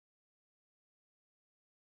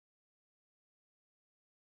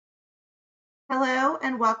Hello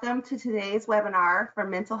and welcome to today's webinar for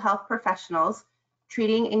mental health professionals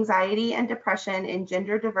treating anxiety and depression in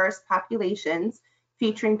gender diverse populations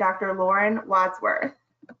featuring Dr. Lauren Wadsworth.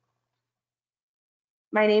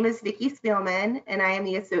 My name is Vicki Spielman and I am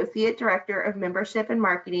the Associate Director of Membership and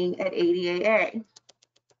Marketing at ADAA.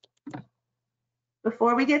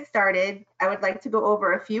 Before we get started, I would like to go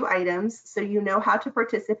over a few items so you know how to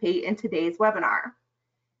participate in today's webinar.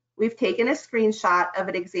 We've taken a screenshot of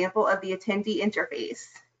an example of the attendee interface.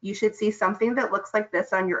 You should see something that looks like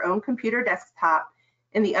this on your own computer desktop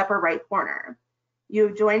in the upper right corner. You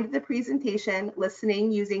have joined the presentation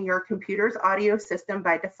listening using your computer's audio system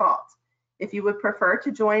by default. If you would prefer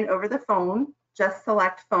to join over the phone, just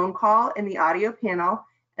select phone call in the audio panel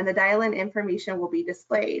and the dial-in information will be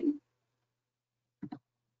displayed.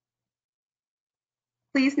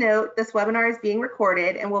 Please note this webinar is being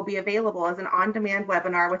recorded and will be available as an on-demand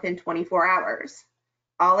webinar within 24 hours.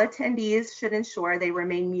 All attendees should ensure they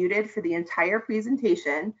remain muted for the entire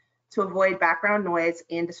presentation to avoid background noise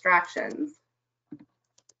and distractions.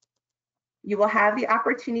 You will have the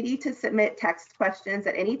opportunity to submit text questions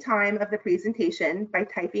at any time of the presentation by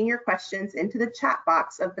typing your questions into the chat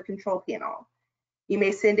box of the control panel. You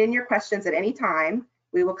may send in your questions at any time.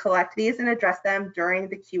 We will collect these and address them during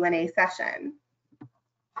the Q&A session.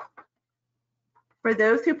 For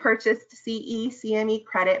those who purchased CE/CME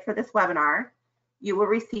credit for this webinar, you will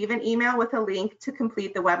receive an email with a link to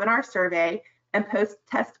complete the webinar survey and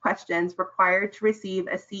post-test questions required to receive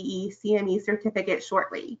a CE/CME certificate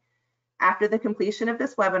shortly. After the completion of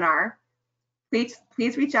this webinar, please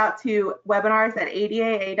reach out to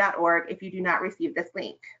webinars@adaa.org if you do not receive this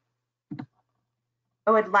link.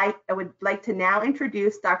 I would like to now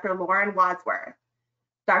introduce Dr. Lauren Wadsworth.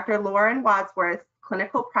 Dr. Lauren Wadsworth's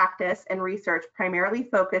clinical practice and research primarily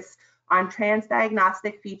focus on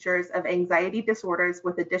transdiagnostic features of anxiety disorders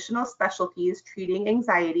with additional specialties treating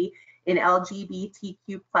anxiety in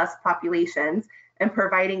LGBTQ+ populations and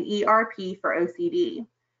providing ERP for OCD.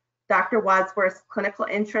 Dr. Wadsworth's clinical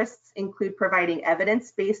interests include providing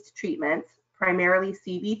evidence-based treatments, primarily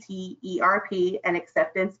CBT, ERP, and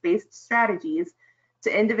acceptance-based strategies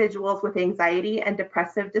to individuals with anxiety and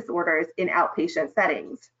depressive disorders in outpatient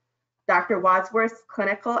settings. Dr. Wadsworth's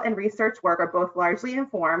clinical and research work are both largely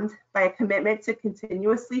informed by a commitment to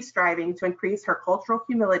continuously striving to increase her cultural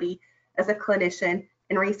humility as a clinician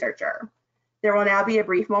and researcher. There will now be a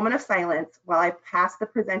brief moment of silence while I pass the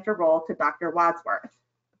presenter role to Dr. Wadsworth.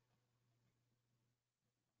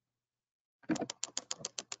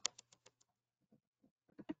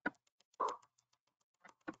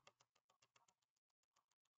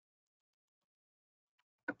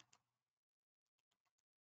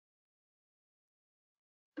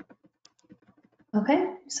 Okay,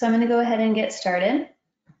 so I'm going to go ahead and get started.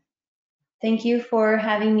 Thank you for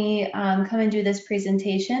having me come and do this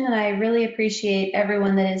presentation, and I really appreciate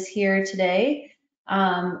everyone that is here today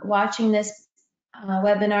watching this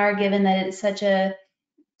webinar, given that it's such a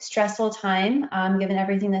stressful time, given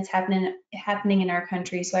everything that's happening in our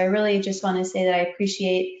country. So I really just want to say that I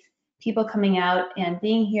appreciate people coming out and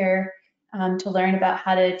being here to learn about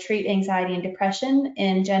how to treat anxiety and depression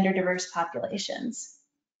in gender diverse populations.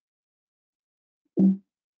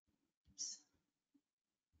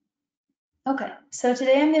 Okay, so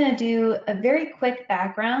today I'm going to do a very quick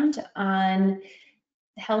background on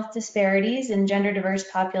health disparities in gender diverse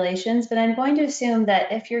populations, but I'm going to assume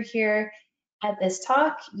that if you're here at this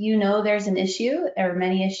talk, you know there's an issue or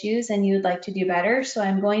many issues and you would like to do better. So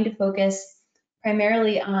I'm going to focus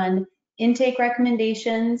primarily on intake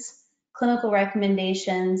recommendations, clinical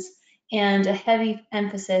recommendations, and a heavy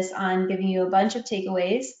emphasis on giving you a bunch of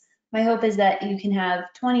takeaways. My hope is that you can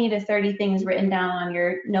have 20 to 30 things written down on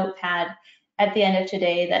your notepad at the end of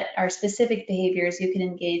today that are specific behaviors you can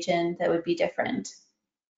engage in that would be different.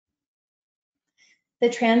 The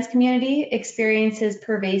trans community experiences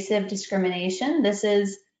pervasive discrimination. This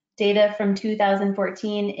is data from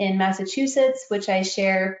 2014 in Massachusetts, which I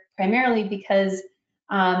share primarily because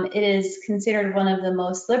it is considered one of the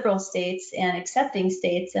most liberal states and accepting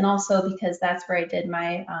states, and also because that's where I did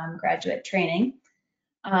my graduate training.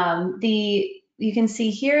 You can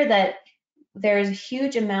see here that there's a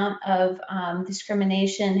huge amount of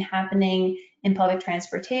discrimination happening in public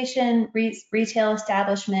transportation, retail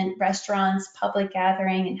establishment, restaurants, public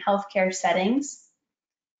gathering, and healthcare settings.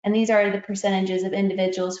 And these are the percentages of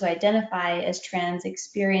individuals who identify as trans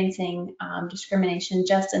experiencing discrimination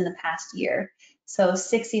just in the past year. So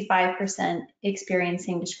 65%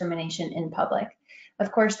 experiencing discrimination in public.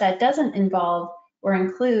 Of course, that doesn't involve or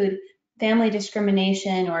include family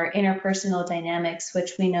discrimination or interpersonal dynamics,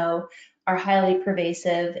 which we know are highly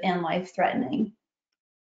pervasive and life-threatening.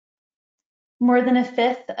 More than a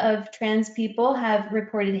fifth of trans people have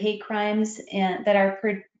reported hate crimes that are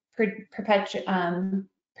perpetrated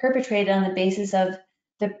on the basis of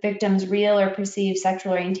the victim's real or perceived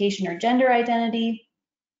sexual orientation or gender identity.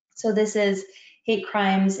 So this is hate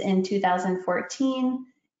crimes in 2014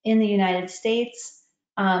 in the United States,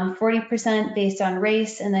 40% based on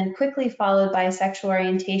race, and then quickly followed by sexual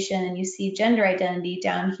orientation, and you see gender identity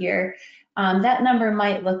down here. That number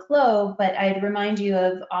might look low, but I'd remind you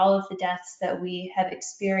of all of the deaths that we have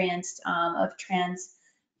experienced of trans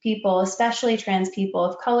people, especially trans people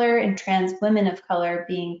of color and trans women of color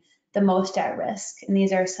being the most at risk. And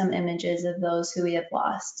these are some images of those who we have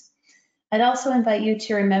lost. I'd also invite you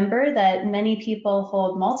to remember that many people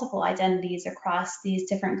hold multiple identities across these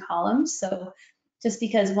different columns. So just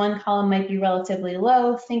because one column might be relatively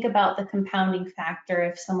low, think about the compounding factor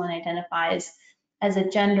if someone identifies as a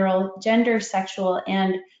gender, sexual,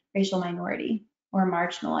 and racial minority or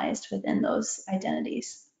marginalized within those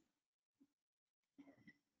identities.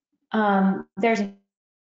 There's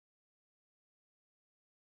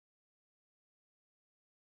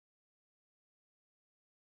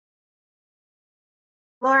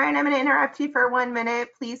Lauren, I'm going to interrupt you for 1 minute.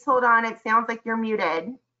 Please hold on. It sounds like you're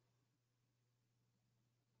muted.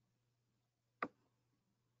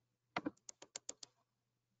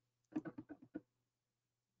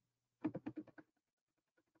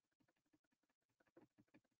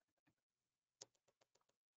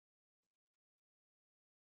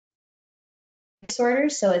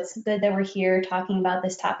 disorders, so it's good that we're here talking about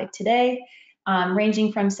this topic today.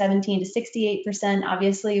 Ranging from 17 to 68%.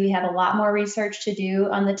 Obviously, we have a lot more research to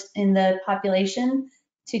do in the population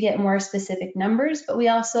to get more specific numbers, but we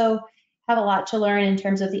also have a lot to learn in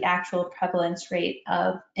terms of the actual prevalence rate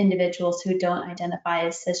of individuals who don't identify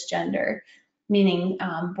as cisgender, meaning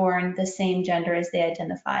born the same gender as they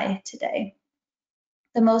identify today.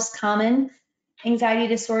 The most common anxiety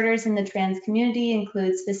disorders in the trans community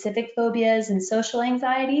include specific phobias and social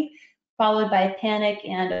anxiety, followed by panic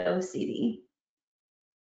and OCD.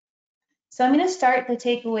 So I'm going to start the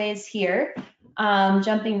takeaways here,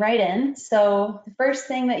 jumping right in. So the first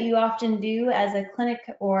thing that you often do as a clinic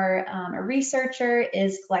or a researcher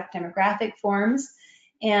is collect demographic forms.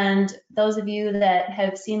 And those of you that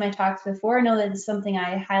have seen my talks before know that it's something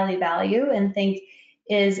I highly value and think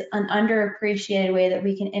is an underappreciated way that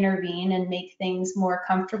we can intervene and make things more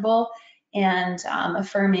comfortable and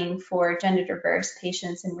affirming for gender diverse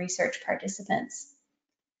patients and research participants.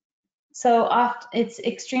 So it's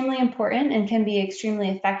extremely important and can be extremely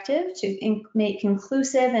effective to make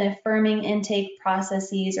inclusive and affirming intake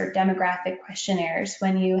processes or demographic questionnaires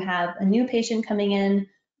when you have a new patient coming in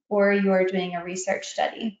or you're doing a research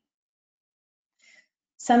study.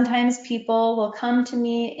 Sometimes people will come to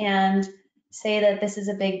me and say that this is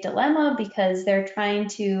a big dilemma because they're trying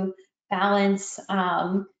to balance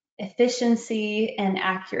efficiency and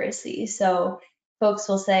accuracy. So folks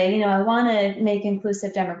will say, you know, I want to make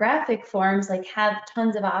inclusive demographic forms, like have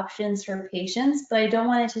tons of options for patients, but I don't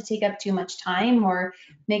want it to take up too much time or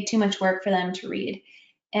make too much work for them to read.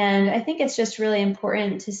 And I think it's just really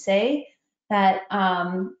important to say that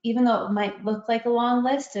even though it might look like a long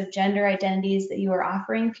list of gender identities that you are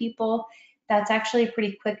offering people, that's actually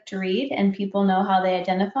pretty quick to read and people know how they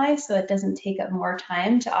identify, so it doesn't take up more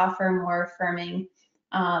time to offer more affirming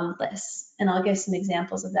lists. And I'll give some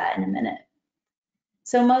examples of that in a minute.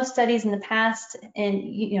 So most studies in the past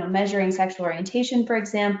in measuring sexual orientation, for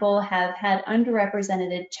example, have had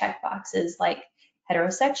underrepresented checkboxes like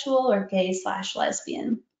heterosexual or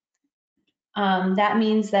gay/lesbian. That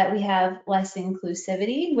means that we have less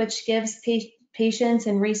inclusivity, which gives patients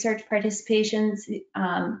and research participations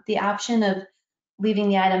the option of leaving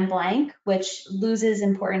the item blank, which loses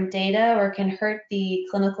important data or can hurt the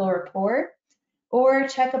clinical report, or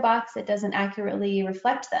check a box that doesn't accurately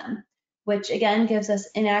reflect them, which again gives us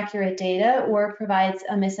inaccurate data or provides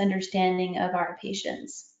a misunderstanding of our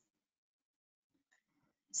patients.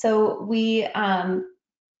 So we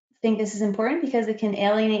think this is important because it can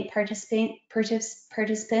alienate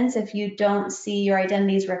participants if you don't see your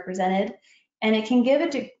identities represented, and it can give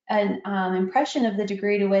an impression of the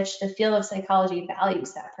degree to which the field of psychology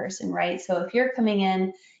values that person, right? So if you're coming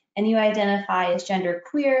in and you identify as gender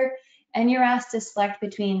queer and you're asked to select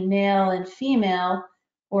between male and female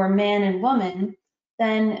or man and woman,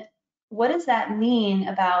 then what does that mean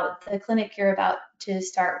about the clinic you're about to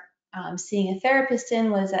start seeing a therapist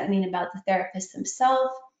in? What does that mean about the therapist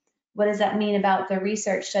themselves? What does that mean about the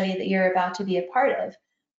research study that you're about to be a part of?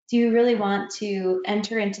 Do you really want to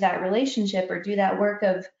enter into that relationship or do that work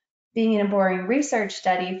of being in a boring research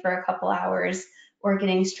study for a couple hours or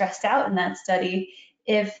getting stressed out in that study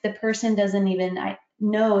if the person doesn't even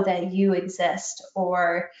know that you exist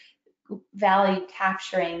or value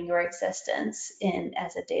capturing your existence in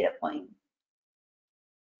as a data point.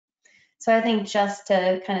 So I think just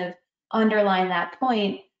to kind of underline that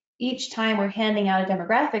point, each time we're handing out a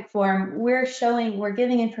demographic form, we're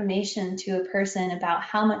giving information to a person about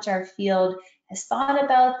how much our field has thought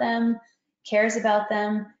about them, cares about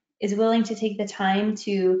them, is willing to take the time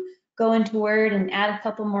to go into Word and add a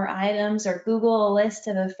couple more items or Google a list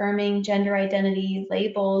of affirming gender identity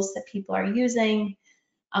labels that people are using,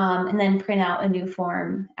 and then print out a new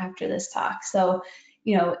form after this talk. So,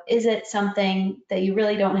 you know, is it something that you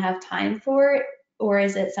really don't have time for, or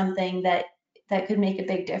is it something that could make a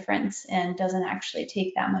big difference and doesn't actually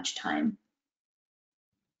take that much time?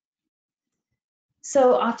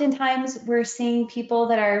 So oftentimes we're seeing people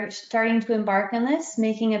that are starting to embark on this,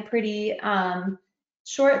 making a pretty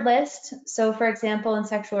short list. So for example, in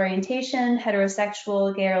sexual orientation,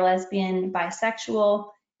 heterosexual, gay or lesbian, bisexual,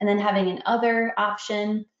 and then having an other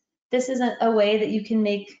option. This is a way that you can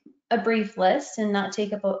make a brief list and not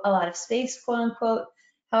take up a lot of space, quote unquote.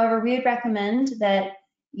 However, we would recommend that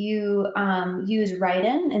you use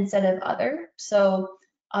write-in instead of other. So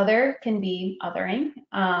other can be othering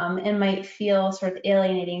and might feel sort of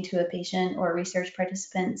alienating to a patient or research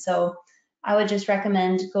participant. So I would just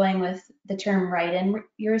recommend going with the term write in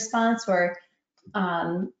your response, or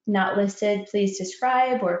not listed, please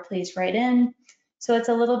describe, or please write in. So it's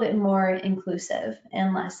a little bit more inclusive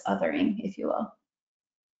and less othering, if you will.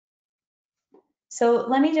 So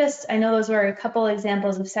let me just, I know those were a couple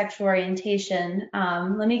examples of sexual orientation.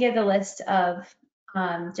 Let me give a list of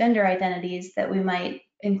gender identities that we might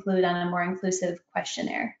include on a more inclusive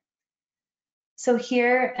questionnaire. So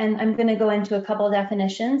here, and I'm going to go into a couple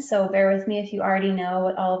definitions, so bear with me if you already know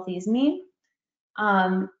what all of these mean.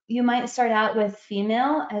 You might start out with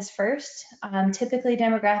female as first. Typically,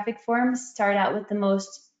 demographic forms start out with the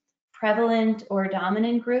most prevalent or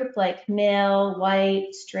dominant group, like male, white,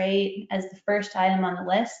 straight, as the first item on the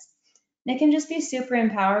list. And it can just be super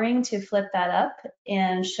empowering to flip that up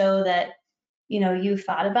and show that, you know, you've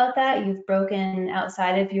thought about that, you've broken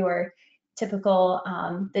outside of your typical,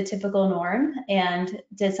 the typical norm, and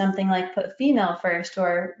did something like put female first,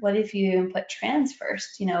 or what if you even put trans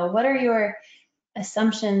first? You know, what are your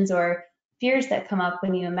assumptions or fears that come up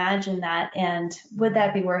when you imagine that, and would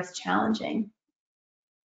that be worth challenging?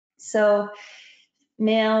 So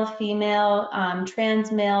male, female,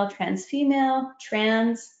 trans male, trans female,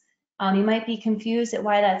 trans. You might be confused at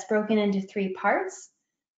why that's broken into 3 parts.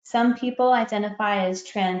 Some people identify as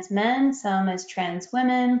trans men, some as trans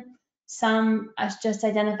women, some just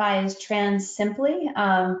identify as trans simply,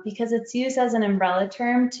 because it's used as an umbrella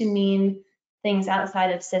term to mean things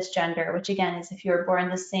outside of cisgender, which again is if you were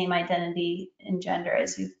born the same identity in gender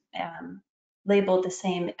as you labeled the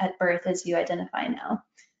same at birth as you identify now.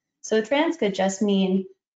 So trans could just mean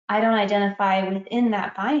I don't identify within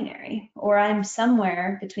that binary, or I'm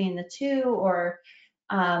somewhere between the two, or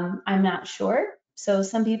I'm not sure. So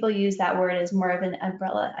some people use that word as more of an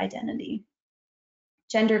umbrella identity.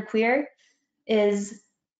 Genderqueer is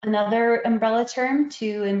another umbrella term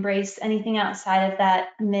to embrace anything outside of that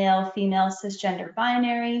male, female, cisgender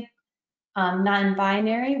binary.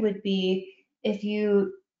 Non-binary would be if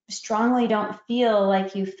you strongly don't feel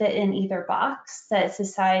like you fit in either box that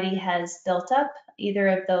society has built up, either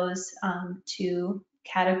of those 2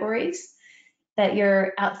 categories, that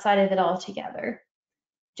you're outside of it altogether.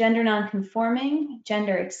 Gender nonconforming,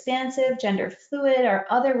 gender expansive, gender fluid are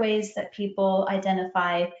other ways that people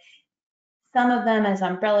identify, some of them as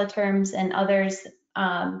umbrella terms and others.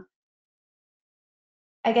 I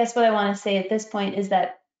guess what I want to say at this point is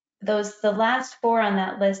that the last 4 on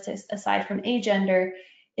that list, aside from agender,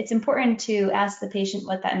 it's important to ask the patient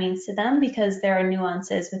what that means to them, because there are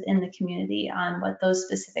nuances within the community on what those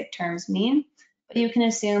specific terms mean. But you can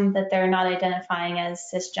assume that they're not identifying as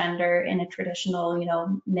cisgender in a traditional, you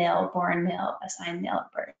know, male, born male, assigned male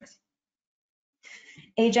at birth.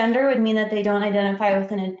 Agender would mean that they don't identify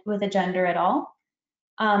with a gender at all.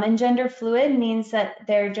 And gender fluid means that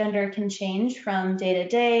their gender can change from day to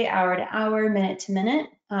day, hour to hour, minute to minute.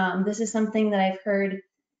 This is something that I've heard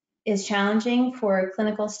is challenging for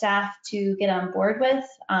clinical staff to get on board with,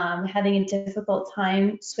 having a difficult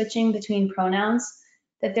time switching between pronouns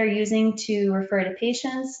that they're using to refer to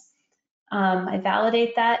patients. I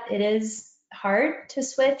validate that. It is hard to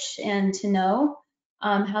switch and to know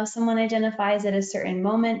how someone identifies at a certain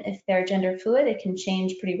moment. If they're gender fluid, it can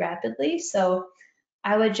change pretty rapidly. So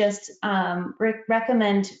I would just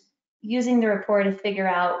recommend using the report to figure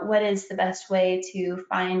out what is the best way to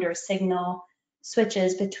find or signal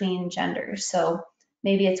switches between genders. So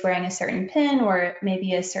maybe it's wearing a certain pin, or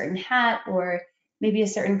maybe a certain hat, or maybe a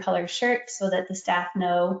certain color shirt so that the staff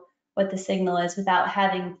know what the signal is without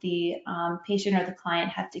having the patient or the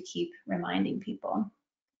client have to keep reminding people.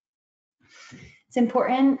 It's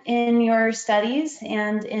important in your studies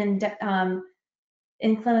and in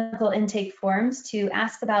clinical intake forms to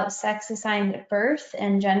ask about sex assigned at birth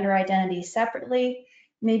and gender identity separately.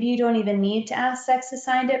 Maybe you don't even need to ask sex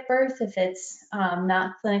assigned at birth if it's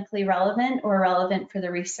not clinically relevant or relevant for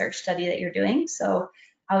the research study that you're doing. So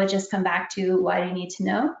I would just come back to why do you need to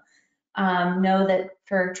know. Know that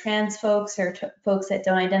for trans folks or folks that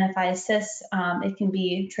don't identify as cis, it can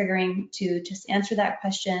be triggering to just answer that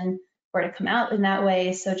question or to come out in that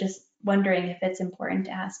way. So just wondering if it's important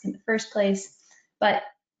to ask in the first place, but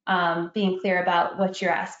being clear about what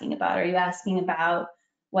you're asking about. Are you asking about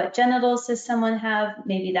what genitals does someone have?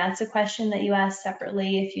 Maybe that's a question that you ask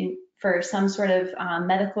separately if you, for some sort of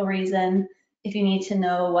medical reason, if you need to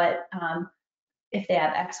know what, if they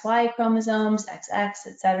have XY chromosomes, XX,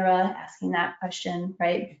 etc., asking that question,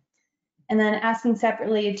 right? And then asking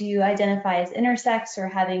separately, do you identify as intersex or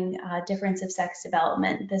having a difference of sex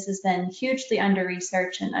development? This has been hugely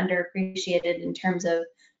under-researched and underappreciated in terms of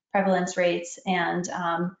prevalence rates and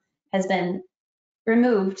has been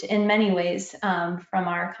removed in many ways from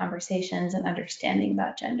our conversations and understanding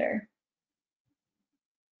about gender.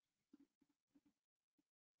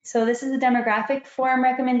 So this is a demographic form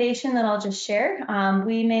recommendation that I'll just share.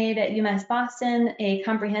 We made at UMass Boston a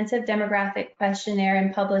comprehensive demographic questionnaire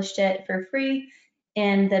and published it for free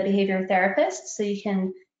in the Behavior Therapist. So you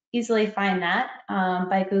can easily find that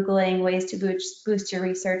by Googling ways to boost your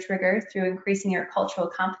research rigor through increasing your cultural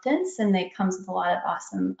competence. And it comes with a lot of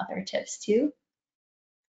awesome other tips too.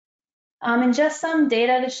 And just some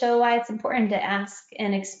data to show why it's important to ask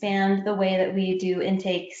and expand the way that we do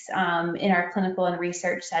intakes in our clinical and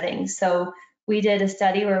research settings. So we did a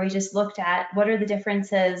study where we just looked at what are the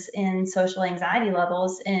differences in social anxiety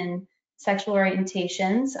levels in sexual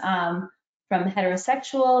orientations from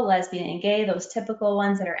heterosexual, lesbian, and gay, those typical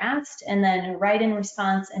ones that are asked, and then write-in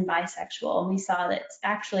response and bisexual. And we saw that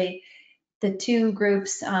actually the two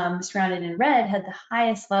groups surrounded in red had the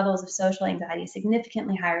highest levels of social anxiety,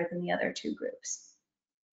 significantly higher than the other two groups.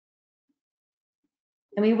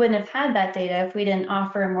 And we wouldn't have had that data if we didn't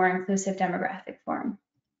offer a more inclusive demographic form.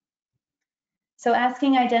 So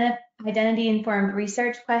asking identity-informed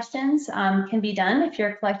research questions can be done if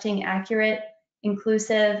you're collecting accurate,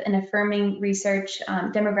 inclusive, and affirming research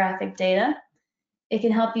demographic data. It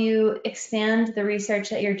can help you expand the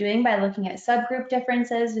research that you're doing by looking at subgroup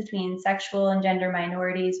differences between sexual and gender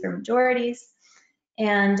minorities or majorities,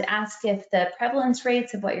 and ask if the prevalence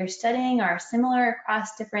rates of what you're studying are similar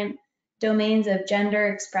across different domains of gender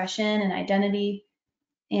expression and identity,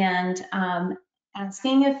 and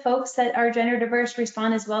asking if folks that are gender diverse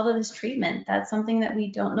respond as well to this treatment. That's something that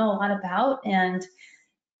we don't know a lot about, and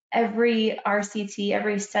every RCT,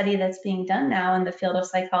 every study that's being done now in the field of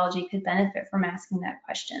psychology could benefit from asking that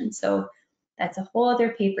question. So that's a whole other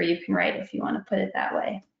paper you can write if you want to put it that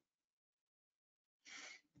way.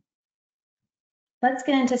 Let's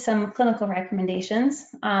get into some clinical recommendations.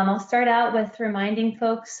 I'll start out with reminding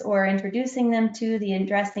folks or introducing them to the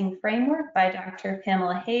Addressing Framework by Dr.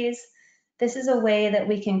 Pamela Hayes. This is a way that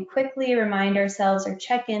we can quickly remind ourselves or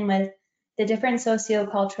check in with the different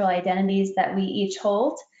sociocultural identities that we each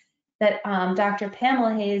hold, that Dr.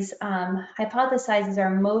 Pamela Hayes hypothesizes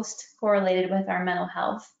are most correlated with our mental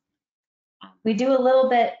health. We do a little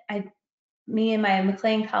bit, me and my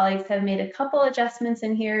McLean colleagues have made a couple adjustments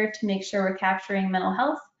in here to make sure we're capturing mental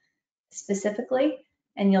health specifically,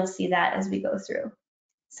 and you'll see that as we go through.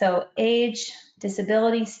 So age,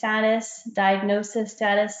 disability status, diagnosis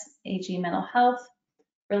status, AG mental health,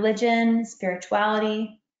 religion,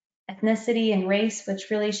 spirituality, ethnicity, and race, which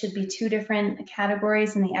really should be two different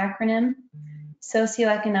categories in the acronym,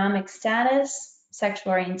 socioeconomic status,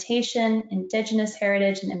 sexual orientation, indigenous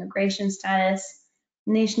heritage and immigration status,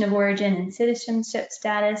 nation of origin and citizenship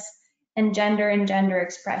status, and gender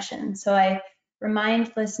expression. So I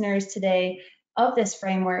remind listeners today of this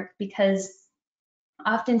framework because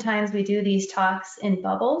oftentimes we do these talks in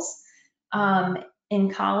bubbles,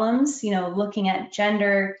 in columns, looking at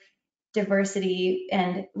gender diversity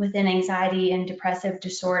and within anxiety and depressive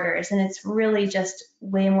disorders. And it's really just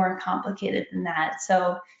way more complicated than that.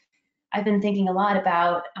 So I've been thinking a lot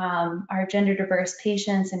about our gender diverse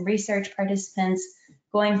patients and research participants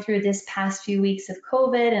going through this past few weeks of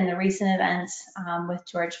COVID and the recent events with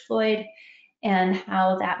George Floyd, and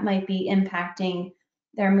how that might be impacting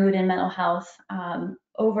their mood and mental health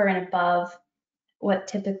over and above what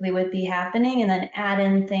typically would be happening, and then add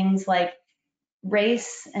in things like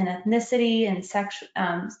race and ethnicity and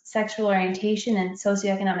sexual orientation and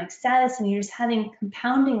socioeconomic status, and you're just having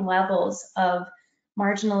compounding levels of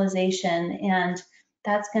marginalization, and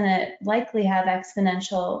that's going to likely have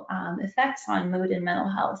exponential effects on mood and mental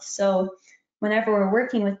health. So whenever we're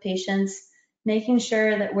working with patients, making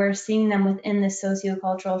sure that we're seeing them within the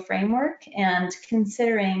sociocultural framework and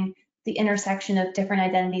considering the intersection of different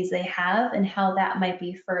identities they have and how that might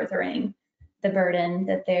be furthering the burden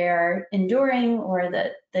that they are enduring, or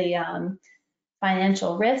the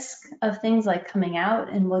financial risk of things like coming out.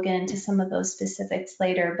 And we'll get into some of those specifics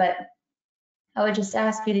later, but I would just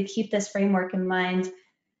ask you to keep this framework in mind.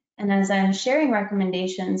 And as I'm sharing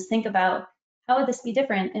recommendations, think about, how would this be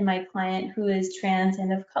different in my client who is trans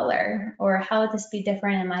and of color? Or how would this be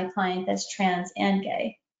different in my client that's trans and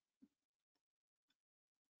gay?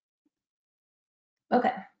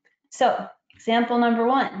 Okay, so example number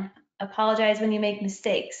one, apologize when you make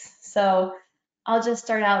mistakes. So I'll just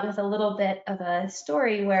start out with a little bit of a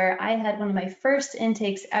story where I had one of my first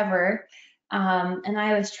intakes ever, and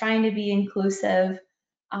I was trying to be inclusive.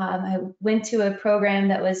 I went to a program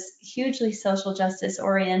that was hugely social justice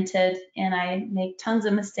oriented, and I make tons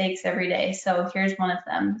of mistakes every day. So here's one of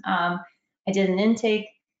them. I did an intake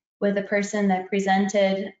with a person that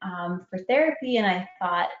presented for therapy, and I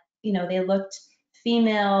thought, they looked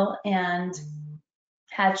female and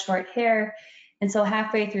had short hair. And so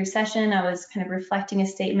halfway through session, I was kind of reflecting a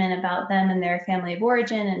statement about them and their family of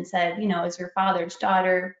origin and said, is your father's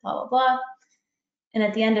daughter, blah, blah, blah. And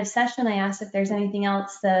at the end of session, I asked if there's anything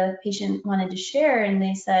else the patient wanted to share. And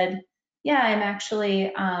they said, yeah, I'm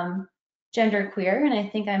actually genderqueer, and I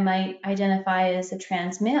think I might identify as a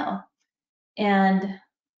trans male. And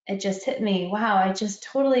it just hit me, wow, I just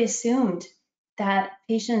totally assumed that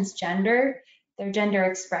patient's gender, their gender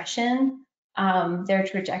expression, their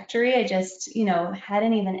trajectory, I just,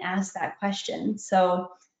 hadn't even asked that question. So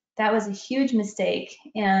that was a huge mistake.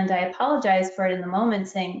 And I apologized for it in the moment,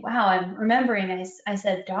 saying, wow, I'm remembering I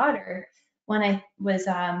said daughter when I was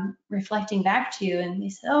reflecting back to you. And they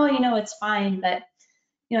said, oh, it's fine. But,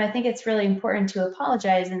 I think it's really important to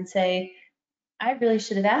apologize and say, I really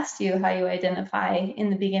should have asked you how you identify in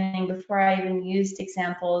the beginning before I even used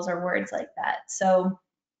examples or words like that. So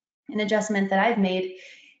an adjustment that I've made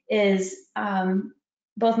is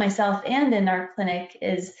both myself and in our clinic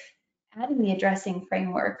is adding the addressing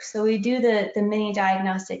framework. So we do the mini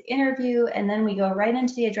diagnostic interview, and then we go right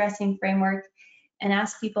into the addressing framework and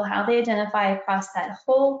ask people how they identify across that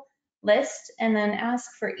whole list, and then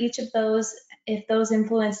ask for each of those if those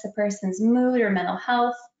influence the person's mood or mental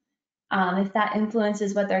health, if that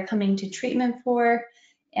influences what they're coming to treatment for,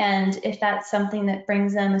 and if that's something that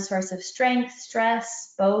brings them a source of strength,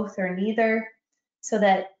 stress, both, or neither. So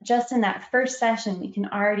that just in that first session, we can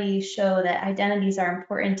already show that identities are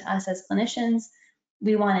important to us as clinicians.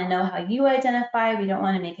 We want to know how you identify. We don't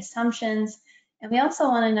want to make assumptions. And we also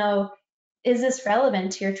want to know, is this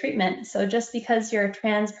relevant to your treatment? So just because you're a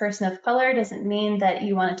trans person of color doesn't mean that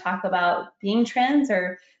you want to talk about being trans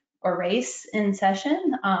or race in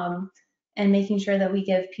session, and making sure that we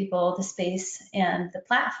give people the space and the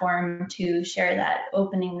platform to share that,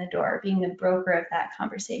 opening the door, being the broker of that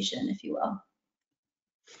conversation, if you will.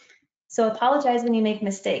 So apologize when you make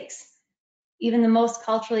mistakes. Even the most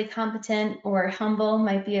culturally competent or humble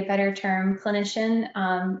might be a better term.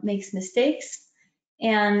 Clinician makes mistakes,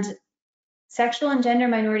 and sexual and gender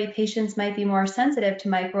minority patients might be more sensitive to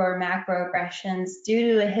micro or macroaggressions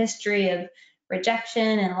due to a history of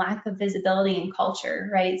rejection and lack of visibility in culture,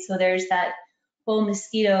 right? So there's that whole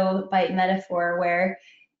mosquito bite metaphor where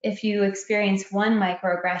if you experience one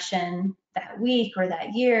microaggression that week or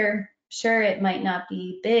that year, sure, it might not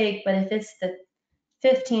be big, but if it's the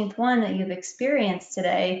 15th one that you've experienced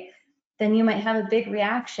today, then you might have a big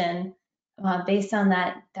reaction based on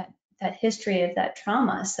that history of that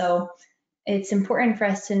trauma. So it's important for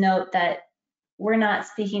us to note that we're not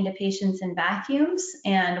speaking to patients in vacuums,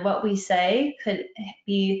 and what we say could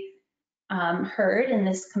be heard in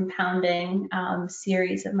this compounding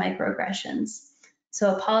series of microaggressions.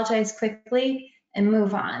 So apologize quickly and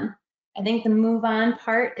move on. I think the move on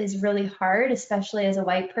part is really hard, especially as a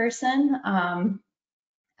white person.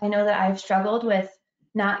 I know that I've struggled with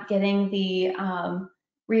not getting the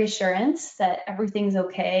reassurance that everything's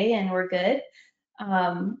okay and we're good.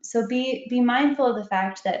 So be mindful of the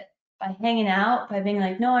fact that by hanging out, by being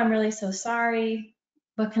like, no, I'm really so sorry,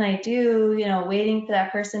 what can I do? Waiting for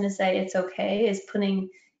that person to say it's okay is putting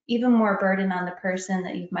even more burden on the person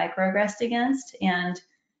that you've microaggressed against and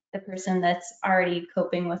the person that's already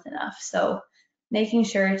coping with enough. So making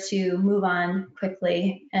sure to move on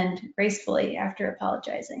quickly and gracefully after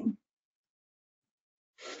apologizing.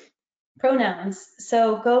 Pronouns.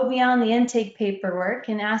 So go beyond the intake paperwork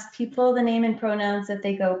and ask people the name and pronouns that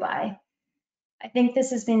they go by. I think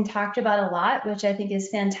this has been talked about a lot, which I think is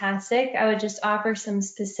fantastic. I would just offer some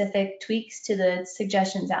specific tweaks to the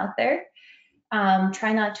suggestions out there.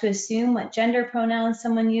 Try not to assume what gender pronouns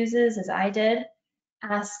someone uses, as I did.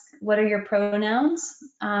 Ask, what are your pronouns?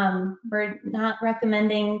 We're not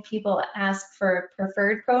recommending people ask for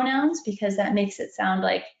preferred pronouns because that makes it sound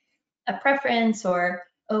like a preference or,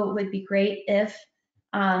 oh, it would be great if.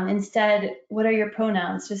 Instead, what are your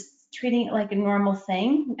pronouns? Just treating it like a normal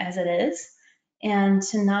thing as it is, and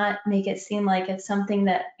to not make it seem like it's something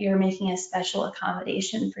that you're making a special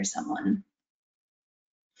accommodation for someone.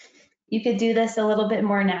 You could do this a little bit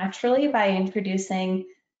more naturally by introducing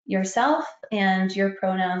yourself and your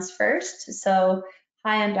pronouns first. So,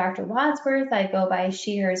 hi, I'm Dr. Wadsworth. I go by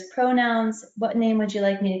she, hers pronouns. What name would you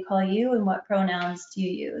like me to call you, and what pronouns do you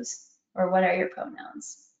use? Or what are your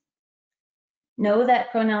pronouns? Know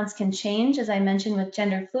that pronouns can change, as I mentioned with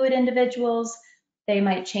gender fluid individuals. They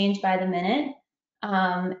might change by the minute.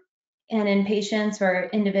 And in patients or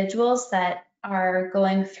individuals that are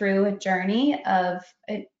going through a journey of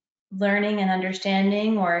learning and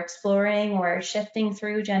understanding or exploring or shifting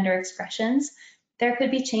through gender expressions, there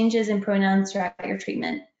could be changes in pronouns throughout your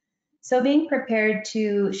treatment. So being prepared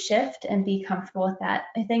to shift and be comfortable with that.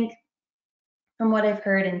 I think from what I've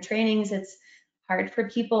heard in trainings, it's hard for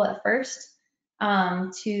people at first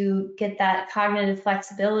to get that cognitive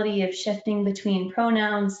flexibility of shifting between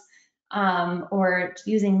pronouns or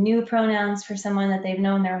using new pronouns for someone that they've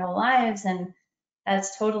known their whole lives. And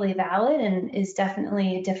that's totally valid and is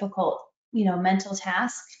definitely a difficult, mental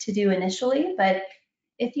task to do initially. But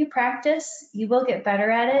if you practice, you will get better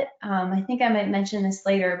at it. I think I might mention this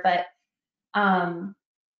later, but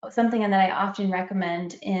something that I often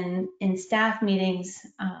recommend in staff meetings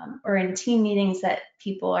or in team meetings that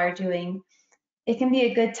people are doing, it can be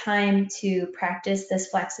a good time to practice this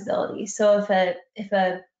flexibility. So if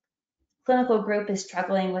a clinical group is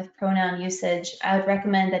struggling with pronoun usage, I would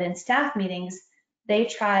recommend that in staff meetings, they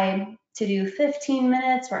try to do 15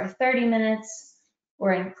 minutes or 30 minutes,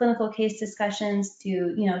 or in clinical case discussions,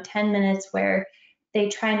 do 10 minutes where they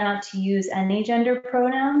try not to use any gender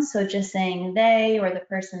pronouns, so just saying they or the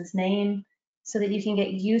person's name, so that you can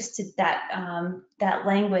get used to that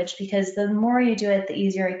language, because the more you do it, the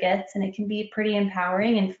easier it gets, and it can be pretty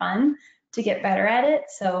empowering and fun to get better at it.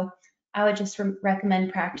 So I would just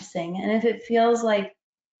recommend practicing. And if it feels like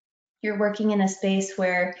you're working in a space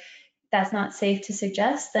where that's not safe to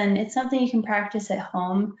suggest, then it's something you can practice at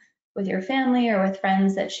home with your family or with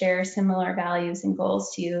friends that share similar values and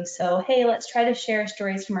goals to you. So, hey, let's try to share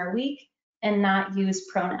stories from our week and not use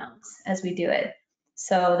pronouns as we do it.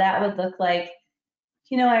 So that would look like,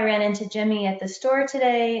 I ran into Jimmy at the store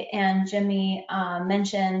today, and Jimmy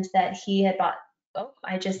mentioned that he had bought,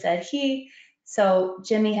 I just said he. So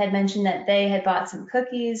Jimmy had mentioned that they had bought some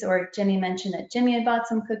cookies, or Jimmy mentioned that Jimmy had bought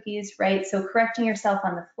some cookies, right? So correcting yourself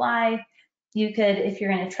on the fly. You could, if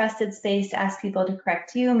you're in a trusted space, ask people to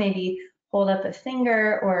correct you, maybe hold up a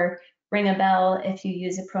finger or ring a bell if you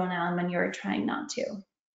use a pronoun when you're trying not to.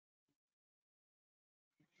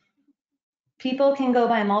 People can go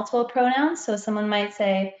by multiple pronouns. So someone might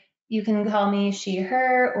say, you can call me she,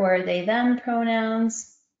 her, or they, them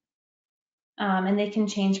pronouns. And they can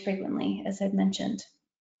change frequently, as I've mentioned.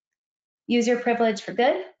 Use your privilege for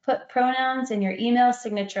good. Put pronouns in your email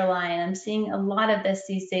signature line. I'm seeing a lot of this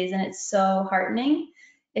these days, and it's so heartening.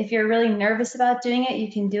 If you're really nervous about doing it,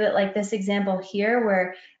 you can do it like this example here,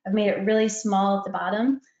 where I've made it really small at the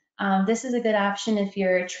bottom. This is a good option if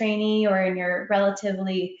you're a trainee or in your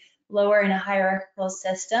relatively lower in a hierarchical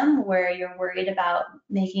system where you're worried about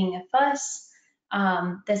making a fuss.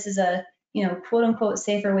 This is a, quote unquote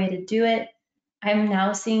safer way to do it. I'm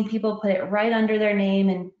now seeing people put it right under their name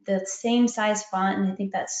in the same size font, and I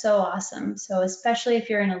think that's so awesome. So especially if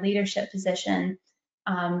you're in a leadership position,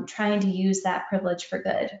 trying to use that privilege for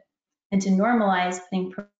good and to normalize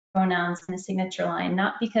putting pronouns in the signature line,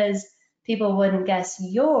 not because people wouldn't guess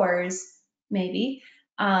yours, maybe,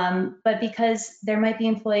 but because there might be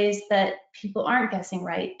employees that people aren't guessing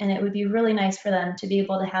right, and it would be really nice for them to be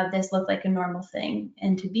able to have this look like a normal thing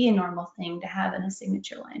and to be a normal thing to have in a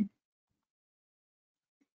signature line.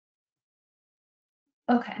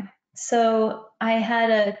 Okay, so I had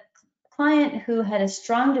a client who had a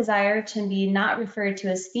strong desire to be not referred to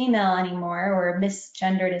as female anymore, or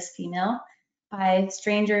misgendered as female, by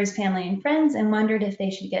strangers, family, and friends, and wondered if they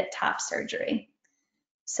should get top surgery.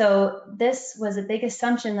 So this was a big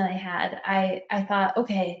assumption that I had. I thought,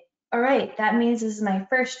 okay, all right, that means this is my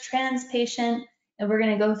first trans patient, and we're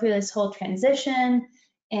going to go through this whole transition,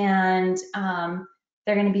 and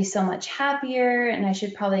they're going to be so much happier, and I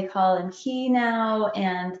should probably call him he now,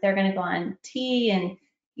 and they're going to go on T and,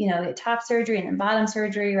 you know, get top surgery and then bottom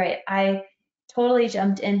surgery, right? I totally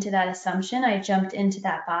jumped into that assumption. I jumped into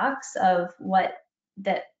that box of what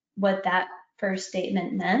that first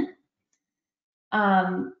statement meant.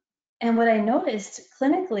 And what I noticed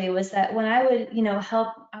clinically was that when I would, you know, help,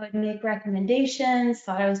 I would make recommendations,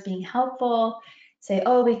 thought I was being helpful, say,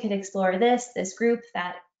 oh, we could explore this group,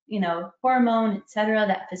 that, you know, hormone, et cetera,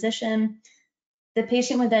 that physician. The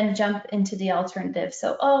patient would then jump into the alternative.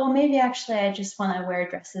 So, oh, maybe actually I just want to wear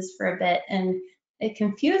dresses for a bit. And it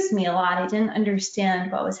confused me a lot. I didn't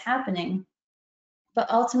understand what was happening.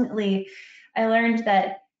 But ultimately, I learned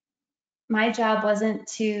that my job wasn't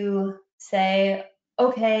to say,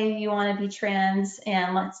 okay, you want to be trans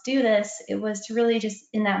and let's do this. It was to really just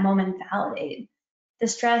in that moment validate the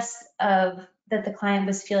stress of that the client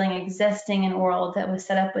was feeling existing in a world that was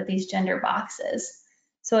set up with these gender boxes.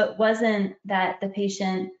 So it wasn't that the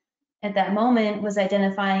patient at that moment was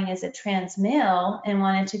identifying as a trans male and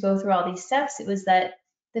wanted to go through all these steps. It was that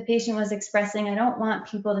the patient was expressing, I don't want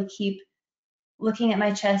people to keep looking at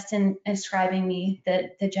my chest and ascribing me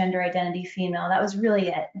the gender identity female. That was really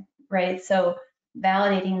it, right? So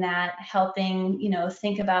validating that, helping, you know,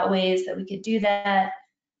 think about ways that we could do that,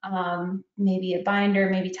 maybe a binder,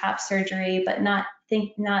 maybe top surgery, but not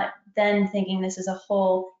then thinking this is a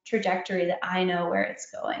whole trajectory that I know where it's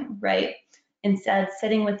going, right? Instead,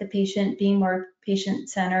 sitting with the patient, being more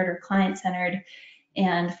patient-centered or client-centered,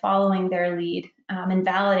 and following their lead, and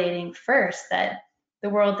validating first that the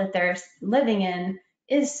world that they're living in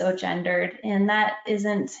is so gendered, and that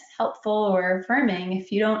isn't helpful or affirming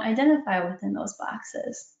if you don't identify within those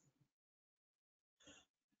boxes.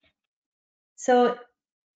 So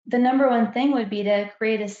the number one thing would be to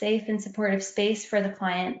create a safe and supportive space for the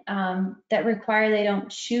client that require they don't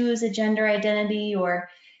choose a gender identity or,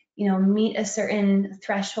 you know, meet a certain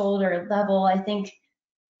threshold or level. I think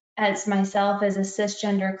as myself as a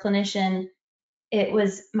cisgender clinician, it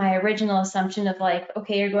was my original assumption of like,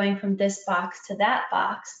 okay, you're going from this box to that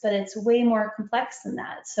box, but it's way more complex than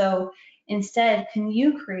that. So instead, can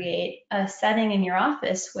you create a setting in your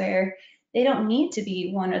office where they don't need to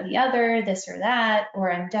be one or the other, this or that,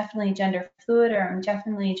 or I'm definitely gender fluid, or I'm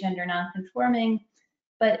definitely gender nonconforming,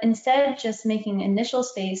 but instead just making initial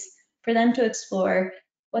space for them to explore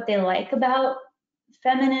what they like about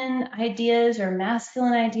feminine ideas or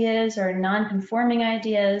masculine ideas or nonconforming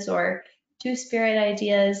ideas or two-spirit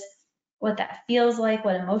ideas, what that feels like,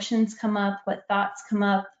 what emotions come up, what thoughts come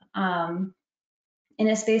up, in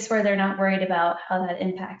a space where they're not worried about how that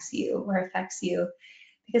impacts you or affects you.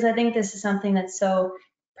 Because I think this is something that's so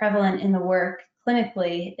prevalent in the work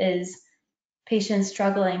clinically is patients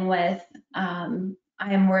struggling with,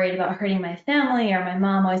 I am worried about hurting my family, or my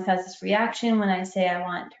mom always has this reaction when I say I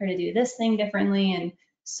want her to do this thing differently, and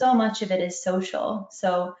so much of it is social.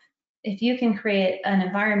 So if you can create an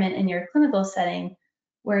environment in your clinical setting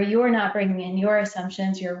where you're not bringing in your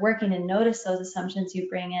assumptions, you're working to notice those assumptions you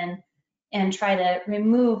bring in and try to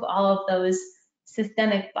remove all of those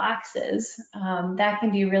systemic boxes, that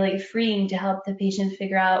can be really freeing to help the patient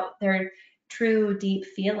figure out their true deep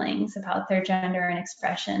feelings about their gender and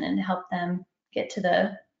expression and help them get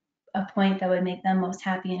to a point that would make them most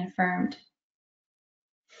happy and affirmed.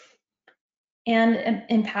 And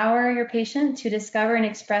empower your patient to discover and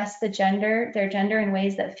express their gender in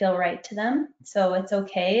ways that feel right to them. So it's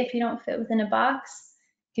okay if you don't fit within a box.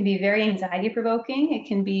 It can be very anxiety provoking. It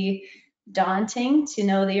can be daunting to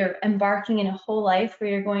know that you're embarking in a whole life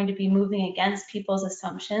where you're going to be moving against people's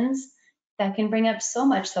assumptions. That can bring up so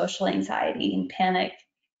much social anxiety and panic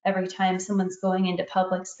every time someone's going into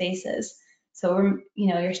public spaces. So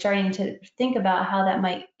you're starting to think about how that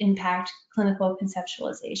might impact clinical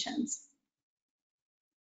conceptualizations.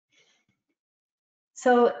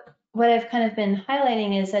 So what I've kind of been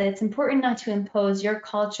highlighting is that it's important not to impose your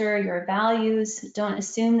culture, your values. Don't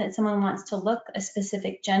assume that someone wants to look a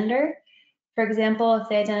specific gender. For example, if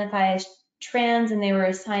they identify as trans and they were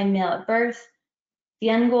assigned male at birth, the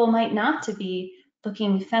end goal might not to be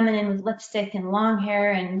looking feminine with lipstick and long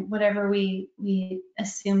hair and whatever we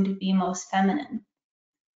assume to be most feminine.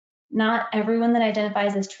 Not everyone that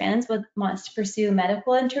identifies as trans wants to pursue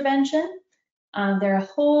medical intervention. There are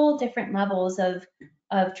whole different levels of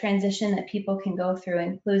transition that people can go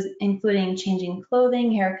through, including changing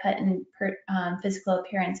clothing, haircut, and physical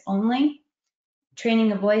appearance only,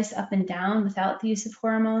 training a voice up and down without the use of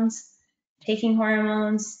hormones, taking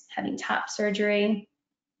hormones, having top surgery,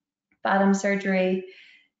 bottom surgery.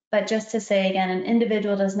 But just to say again, an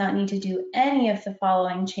individual does not need to do any of the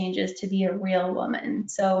following changes to be a real woman.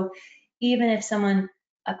 So even if someone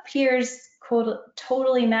appears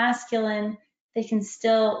totally masculine, they can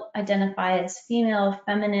still identify as female,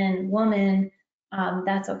 feminine, woman.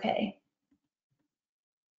 That's okay.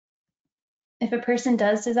 If a person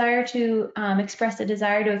does desire to express a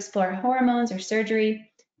desire to explore hormones or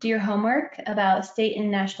surgery, do your homework about state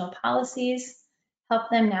and national policies. Help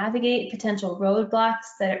them navigate potential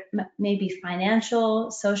roadblocks that may be financial,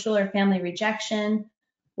 social, or family rejection,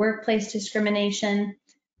 workplace discrimination.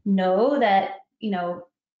 Know that,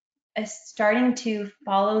 starting to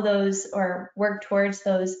follow those or work towards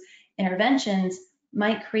those interventions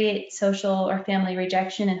might create social or family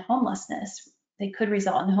rejection and homelessness. They could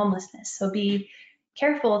result in homelessness. So be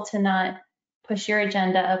careful to not push your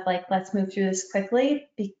agenda of like, let's move through this quickly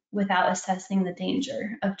without assessing the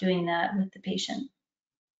danger of doing that with the patient.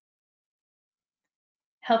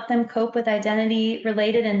 Help them cope with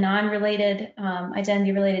identity-related and non-related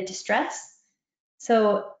identity-related distress.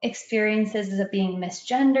 So experiences of being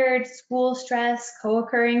misgendered, school stress,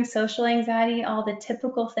 co-occurring social anxiety, all the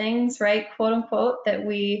typical things, right, quote unquote, that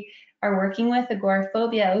we are working with,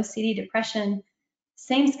 agoraphobia, OCD, depression,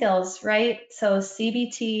 same skills, right? So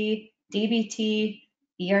CBT, DBT,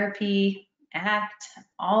 ERP, ACT,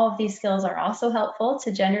 all of these skills are also helpful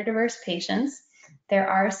to gender diverse patients. There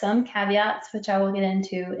are some caveats, which I will get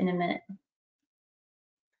into in a minute.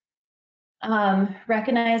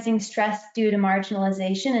 Recognizing stress due to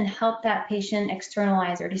marginalization and help that patient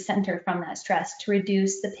externalize or decenter from that stress to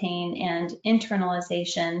reduce the pain and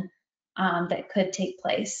internalization that could take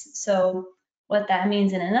place. So what that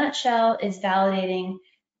means in a nutshell is validating,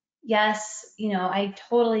 yes, I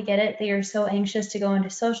totally get it that you're so anxious to go into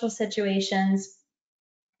social situations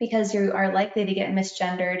because you are likely to get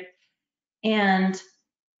misgendered, and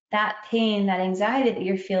that pain, that anxiety that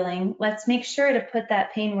you're feeling, let's make sure to put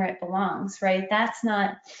that pain where it belongs, right? That's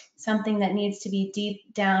not something that needs to be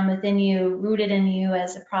deep down within you, rooted in you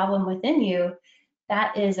as a problem within you.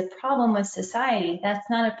 That is a problem with society. That's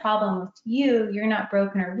not a problem with you. You're not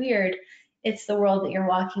broken or weird. It's the world that you're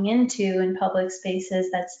walking into in public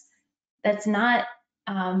spaces that's not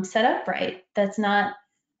set up right. That's not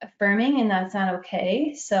affirming, and that's not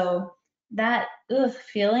okay. So that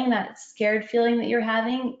feeling, that scared feeling that you're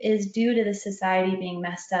having is due to the society being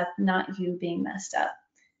messed up, not you being messed up.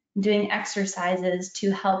 Doing exercises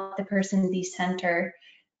to help the person decenter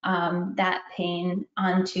that pain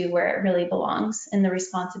onto where it really belongs and the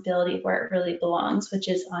responsibility of where it really belongs, which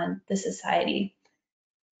is on the society.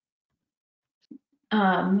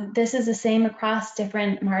 This is the same across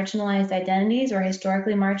different marginalized identities or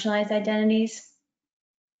historically marginalized identities.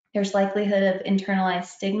 There's likelihood of internalized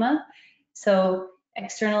stigma. So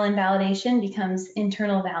external invalidation becomes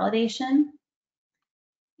internal validation.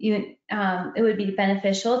 It would be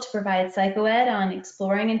beneficial to provide psychoed on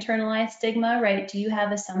exploring internalized stigma, right? Do you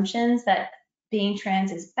have assumptions that being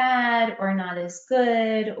trans is bad or not as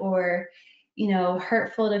good or,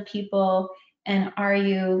 hurtful to people? And are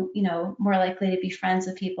you, more likely to be friends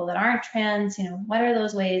with people that aren't trans? What are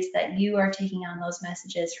those ways that you are taking on those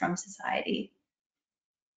messages from society?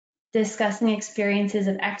 Discussing experiences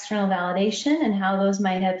of external validation and how those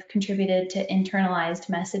might have contributed to internalized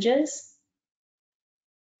messages.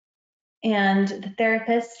 And the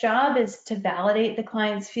therapist's job is to validate the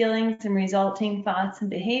client's feelings and resulting thoughts and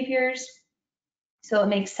behaviors. So it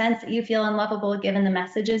makes sense that you feel unlovable given the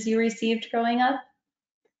messages you received growing up.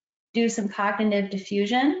 Do some cognitive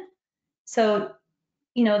diffusion. So,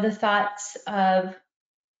 the thoughts of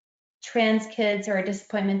trans kids are a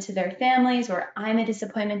disappointment to their families, or I'm a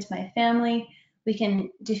disappointment to my family. We can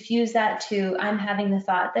diffuse that to I'm having the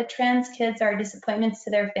thought that trans kids are disappointments to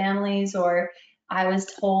their families, or I was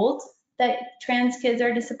told that trans kids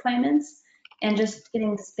are disappointments, and just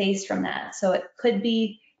getting space from that. So it could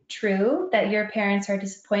be true that your parents are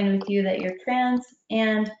disappointed with you that you're trans,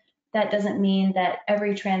 and that doesn't mean that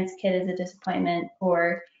every trans kid is a disappointment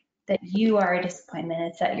or that you are a disappointment.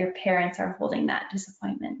 It's that your parents are holding that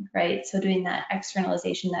disappointment, right? So doing that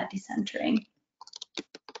externalization, that decentering.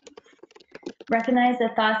 Recognize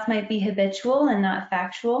that thoughts might be habitual and not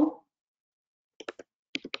factual.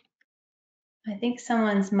 I think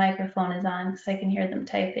someone's microphone is on because I can hear them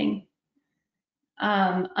typing.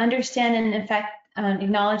 Understand and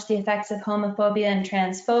acknowledge the effects of homophobia and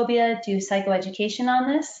transphobia. Do psychoeducation on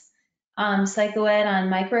this. Psychoed on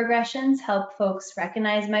microaggressions, help folks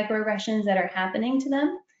recognize microaggressions that are happening to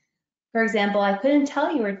them. For example, I couldn't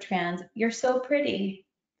tell you were trans, you're so pretty.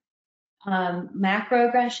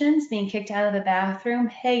 Macroaggressions, being kicked out of the bathroom,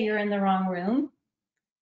 hey, you're in the wrong room.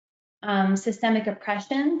 Systemic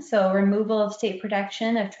oppression, so removal of state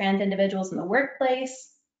protection of trans individuals in the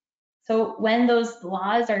workplace. So when those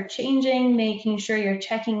laws are changing, making sure you're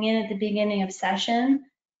checking in at the beginning of session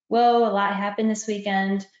whoa, a lot happened this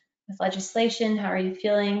weekend with legislation. How are you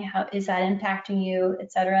feeling? How is that impacting you,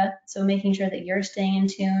 etc. So making sure that you're staying in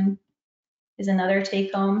tune is another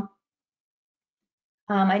take home.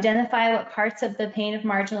 Identify what parts of the pain of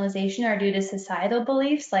marginalization are due to societal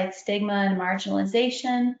beliefs like stigma and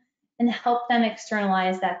marginalization, and help them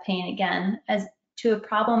externalize that pain again as to a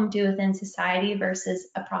problem due within society versus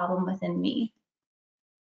a problem within me.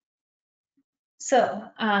 So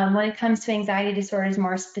when it comes to anxiety disorders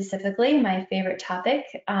more specifically, my favorite topic,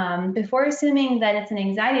 before assuming that it's an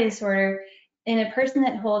anxiety disorder, in a person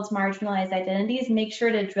that holds marginalized identities, make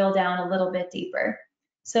sure to drill down a little bit deeper.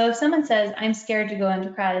 So if someone says, I'm scared to go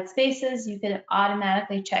into crowded spaces, you could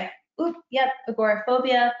automatically check, oop, yep,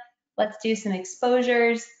 agoraphobia, let's do some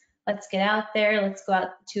exposures, let's get out there, let's go out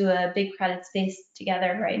to a big crowded space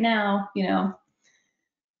together right now, you know.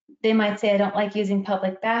 They might say, I don't like using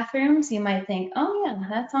public bathrooms. You might think, oh yeah,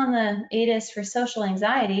 that's on the ADAA for social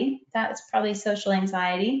anxiety. That's probably social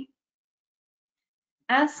anxiety.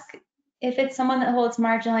 Ask if it's someone that holds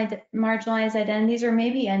marginalized identities, or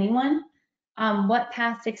maybe anyone, what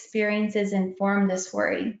past experiences inform this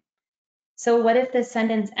worry. So what if this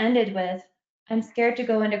sentence ended with, I'm scared to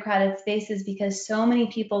go into crowded spaces because so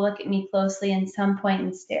many people look at me closely and some point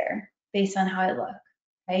and stare based on how I look,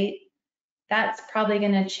 right? That's probably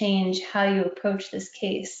going to change how you approach this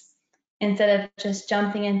case. Instead of just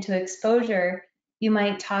jumping into exposure, you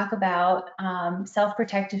might talk about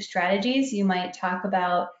self-protective strategies. You might talk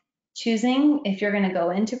about choosing if you're going to go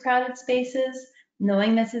into crowded spaces,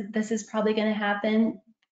 knowing this is probably going to happen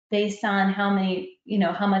based on how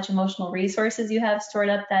much emotional resources you have stored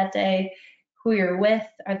up that day, who you're with,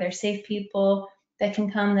 are there safe people that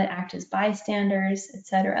can come that act as bystanders,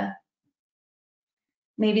 etc.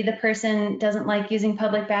 Maybe the person doesn't like using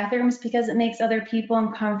public bathrooms because it makes other people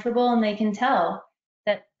uncomfortable, and they can tell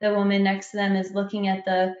that the woman next to them is looking at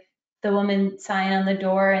the woman sign on the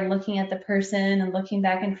door and looking at the person and looking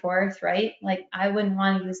back and forth, right? Like, I wouldn't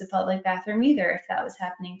want to use a public bathroom either if that was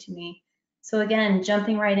happening to me. So again,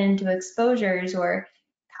 jumping right into exposures or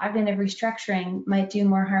cognitive restructuring might do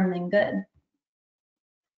more harm than good.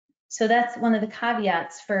 So that's one of the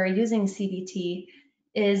caveats for using CBT,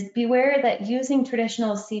 is beware that using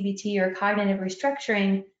traditional CBT or cognitive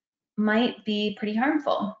restructuring might be pretty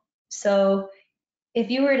harmful. So if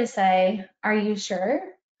you were to say, are you sure?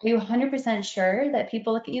 Are you 100% sure that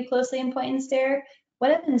people look at you closely and point and stare?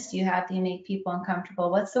 What evidence do you have that you make people uncomfortable?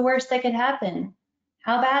 What's the worst that could happen?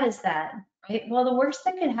 How bad is that? Right? Well, the worst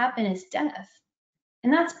that could happen is death.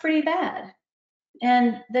 And that's pretty bad.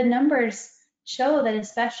 And the numbers show that,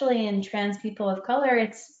 especially in trans people of color,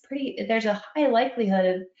 there's a high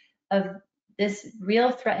likelihood of this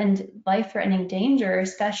real life-threatening danger,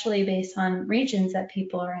 especially based on regions that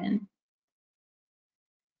people are in.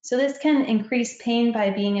 So this can increase pain by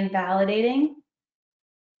being invalidating.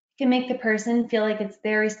 It can make the person feel like it's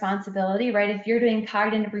their responsibility, right? If you're doing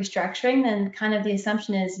cognitive restructuring, then kind of the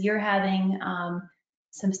assumption is you're having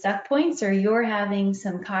some stuck points, or you're having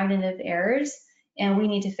some cognitive errors, and we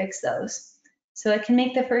need to fix those. So it can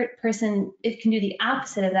make the person, it can do the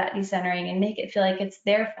opposite of that decentering and make it feel like it's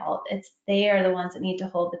their fault. They are the ones that need to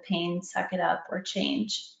hold the pain, suck it up, or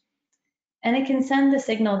change. And it can send the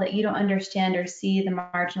signal that you don't understand or see the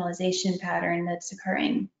marginalization pattern that's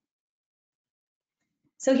occurring.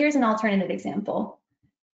 So here's an alternative example.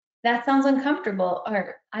 That sounds uncomfortable,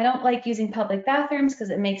 or I don't like using public bathrooms because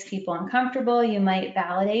it makes people uncomfortable. You might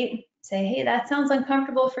validate, say, hey, that sounds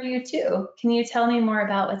uncomfortable for you too. Can you tell me more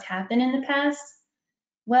about what's happened in the past?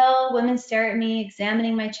 Well, women stare at me,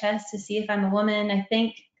 examining my chest to see if I'm a woman, I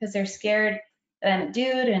think, because they're scared that I'm a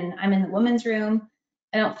dude and I'm in the women's room.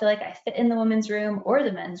 I don't feel like I fit in the women's room or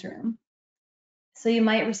the men's room. So you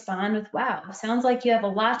might respond with, wow, sounds like you have a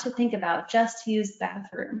lot to think about just to use the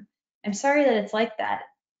bathroom. I'm sorry that it's like that.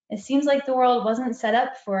 It seems like the world wasn't set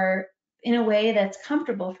up in a way that's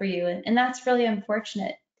comfortable for you, and that's really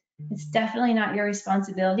unfortunate. It's definitely not your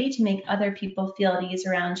responsibility to make other people feel at ease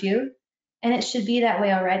around you, and it should be that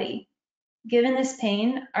way already. Given this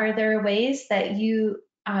pain, are there ways that you,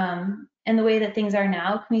 and the way that things are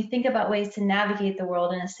now, can we think about ways to navigate the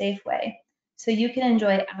world in a safe way? So you can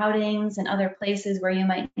enjoy outings and other places where you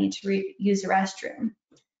might need to use a restroom,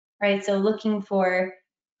 right? So looking for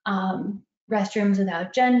restrooms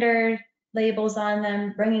without gender labels on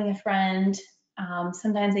them, bringing a friend.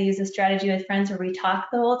 Sometimes I use a strategy with friends where we talk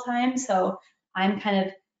the whole time. So I'm kind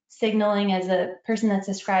of signaling as a person that's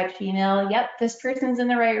described female, yep, this person's in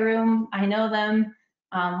the right room. I know them.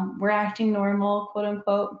 We're acting normal, quote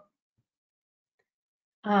unquote.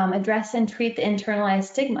 Address and treat the internalized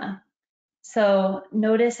stigma. So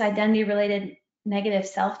notice identity-related negative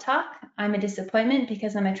self-talk. I'm a disappointment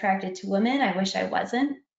because I'm attracted to women. I wish I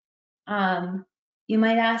wasn't. You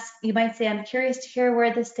might say, I'm curious to hear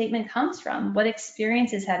where this statement comes from. What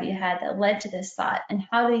experiences have you had that led to this thought? And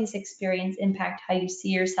how do these experiences impact how you see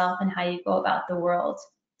yourself and how you go about the world?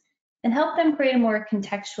 And help them create a more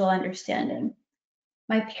contextual understanding.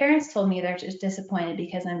 My parents told me they're just disappointed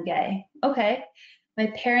because I'm gay. Okay. My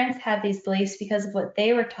parents have these beliefs because of what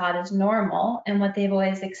they were taught as normal and what they've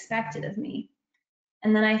always expected of me.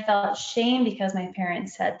 And then I felt shame because my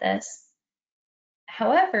parents said this.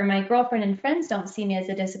 However, my girlfriend and friends don't see me as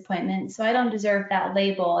a disappointment, so I don't deserve that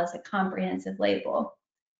label as a comprehensive label.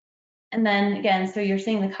 And then again, so you're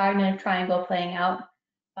seeing the cognitive triangle playing out,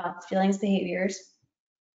 thoughts, feelings, behaviors.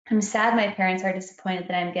 I'm sad my parents are disappointed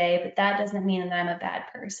that I'm gay, but that doesn't mean that I'm a bad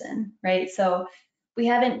person, right? So we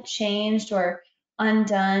haven't changed or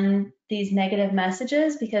undone these negative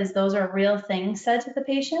messages because those are real things said to the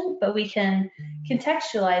patient, but we can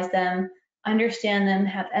contextualize them, understand them,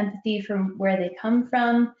 have empathy from where they come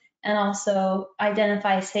from, and also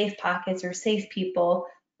identify safe pockets or safe people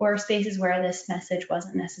or spaces where this message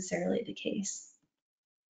wasn't necessarily the case.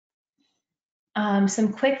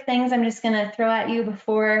 Some quick things I'm just going to throw at you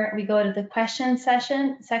before we go to the question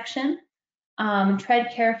section.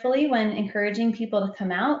 Tread carefully when encouraging people to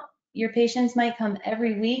come out. Your patients might come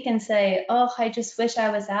every week and say, oh, I just wish I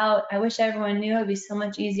was out. I wish everyone knew. It'd be so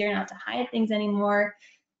much easier not to hide things anymore.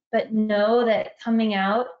 But know that coming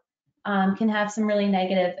out can have some really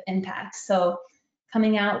negative impacts. So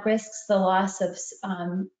coming out risks the loss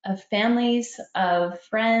of families, of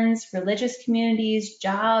friends, religious communities,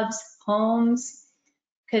 jobs, homes.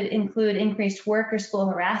 Could include increased work or school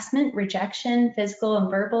harassment, rejection, physical and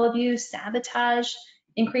verbal abuse, sabotage,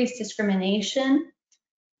 increased discrimination.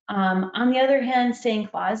 On the other hand, staying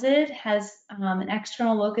closeted has an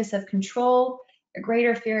external locus of control, a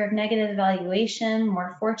greater fear of negative evaluation,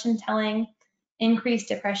 more fortune telling, increased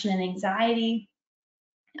depression and anxiety.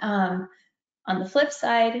 On the flip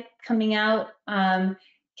side, coming out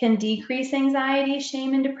can decrease anxiety,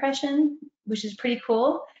 shame, and depression, which is pretty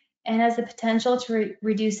cool, and has the potential to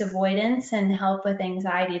reduce avoidance and help with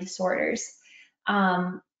anxiety disorders.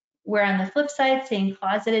 Where on the flip side, staying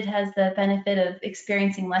closeted has the benefit of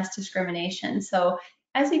experiencing less discrimination. So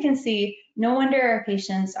as we can see, no wonder our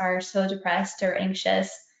patients are so depressed or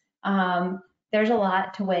anxious. There's a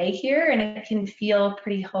lot to weigh here, and it can feel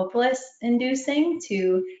pretty hopeless inducing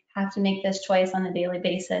to have to make this choice on a daily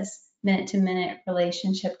basis, minute to minute,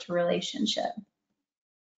 relationship to relationship.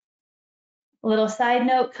 A little side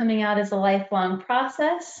note, coming out is a lifelong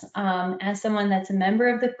process. As someone that's a member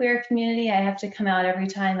of the queer community, I have to come out every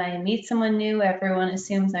time I meet someone new. Everyone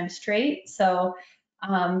assumes I'm straight. So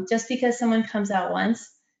just because someone comes out once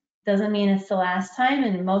doesn't mean it's the last time,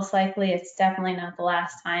 and most likely it's definitely not the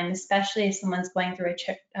last time, especially if someone's going through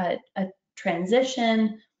a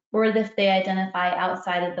transition or if they identify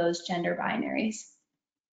outside of those gender binaries.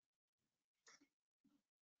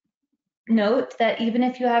 Note that even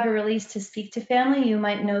if you have a release to speak to family, you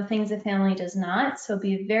might know things a family does not. So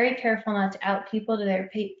be very careful not to out people to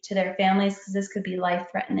their families, because this could be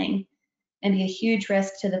life-threatening and be a huge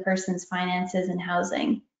risk to the person's finances and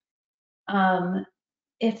housing.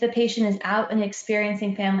 If the patient is out and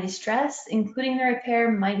experiencing family stress, including the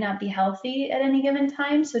repair might not be healthy at any given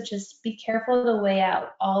time. So just be careful to weigh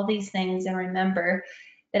out all these things and remember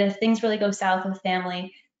that if things really go south with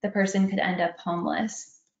family, the person could end up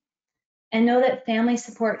homeless. And know that family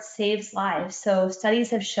support saves lives. So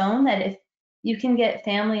studies have shown that if you can get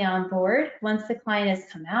family on board once the client has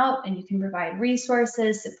come out, and you can provide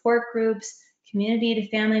resources, support groups, community to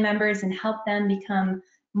family members, and help them become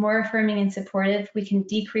more affirming and supportive, we can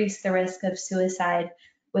decrease the risk of suicide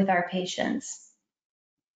with our patients.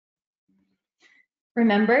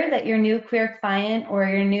 Remember that your new queer client or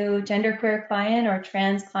your new genderqueer client or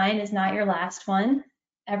trans client is not your last one.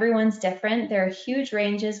 Everyone's different. There are huge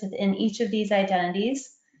ranges within each of these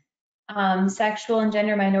identities. Sexual and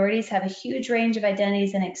gender minorities have a huge range of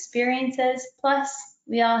identities and experiences. Plus,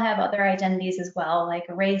 we all have other identities as well, like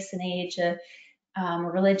a race, an age, a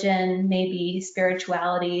religion, maybe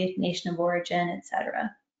spirituality, nation of origin,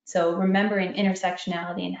 etc. So remembering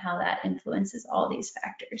intersectionality and how that influences all these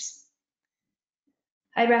factors.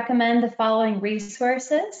 I recommend the following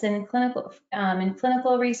resources in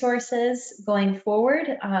clinical resources going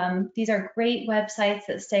forward. These are great websites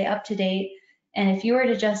that stay up to date. And if you were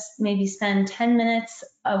to just maybe spend 10 minutes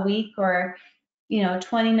a week or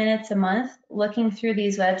 20 minutes a month looking through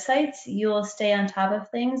these websites, you will stay on top of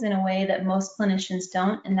things in a way that most clinicians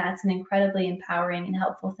don't. And that's an incredibly empowering and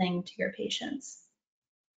helpful thing to your patients.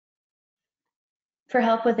 For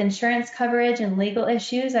help with insurance coverage and legal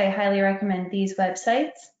issues, I highly recommend these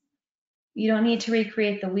websites. You don't need to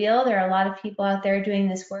recreate the wheel. There are a lot of people out there doing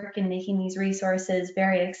this work and making these resources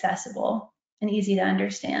very accessible and easy to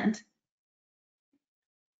understand.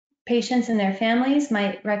 Patients and their families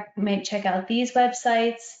might check out these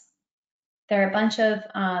websites. There are a bunch of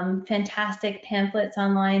fantastic pamphlets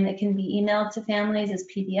online that can be emailed to families as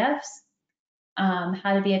PDFs.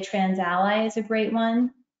 How to be a trans ally is a great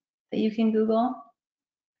one that you can Google.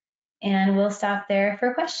 And we'll stop there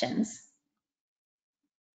for questions.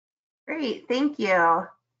 Great, thank you.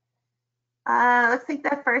 Looks like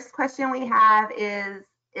the first question we have is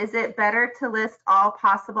it better to list all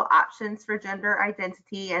possible options for gender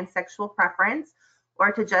identity and sexual preference,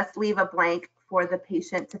 or to just leave a blank for the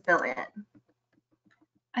patient to fill in?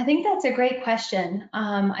 I think that's a great question.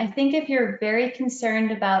 I think if you're very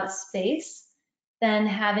concerned about space, then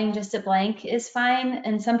having just a blank is fine.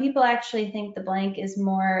 And some people actually think the blank is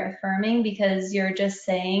more affirming because you're just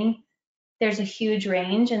saying there's a huge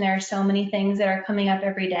range and there are so many things that are coming up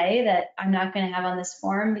every day that I'm not going to have on this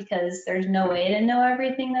form because there's no way to know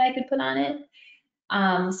everything that I could put on it.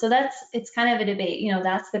 So it's kind of a debate.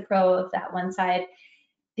 That's the pro of that one side.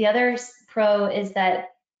 The other pro is that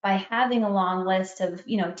by having a long list of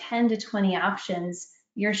 10 to 20 options,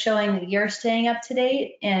 you're showing that you're staying up to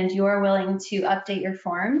date and you're willing to update your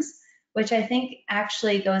forms, which I think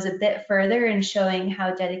actually goes a bit further in showing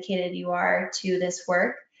how dedicated you are to this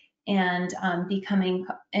work and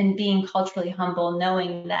being culturally humble,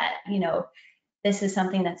 knowing that this is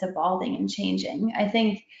something that's evolving and changing. I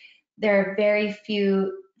think there are very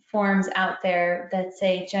few forms out there that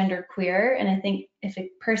say gender queer, and I think if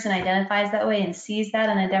a person identifies that way and sees that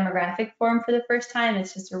on a demographic form for the first time,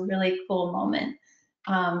 it's just a really cool moment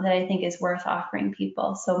that I think is worth offering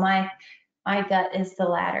people. So my gut is the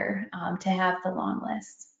latter, to have the long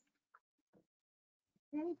list.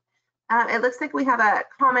 Okay. It looks like we have a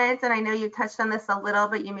comment, and I know you touched on this a little,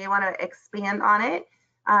 but you may want to expand on it.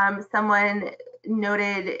 Someone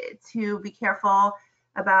noted to be careful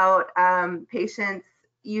about patients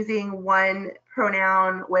using one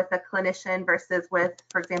pronoun with a clinician versus with,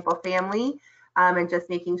 for example, family, and just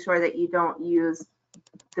making sure that you don't use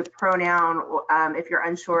the pronoun if you're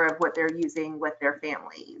unsure of what they're using with their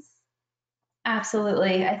families.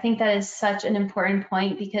 Absolutely. I think that is such an important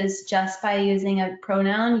point because just by using a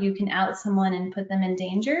pronoun, you can out someone and put them in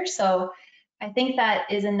danger. So I think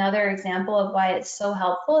that is another example of why it's so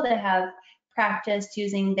helpful to have practiced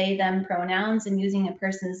using they, them pronouns and using a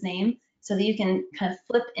person's name so that you can kind of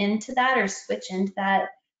flip into that or switch into that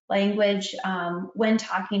language when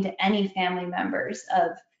talking to any family members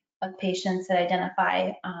of patients that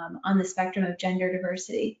identify on the spectrum of gender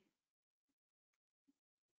diversity.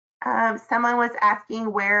 Someone was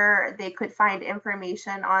asking where they could find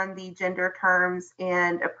information on the gender terms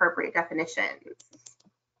and appropriate definitions.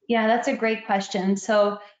 Yeah, that's a great question.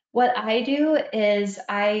 So what I do is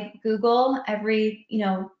I Google every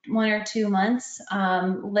 1 or 2 months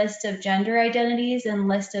list of gender identities and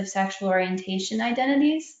list of sexual orientation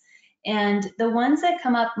identities. And the ones that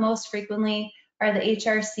come up most frequently are the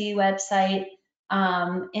HRC website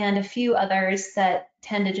and a few others that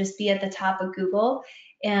tend to just be at the top of Google.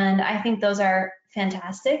 And I think those are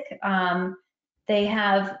fantastic. They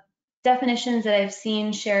have definitions that I've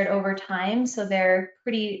seen shared over time, so they're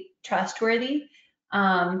pretty trustworthy.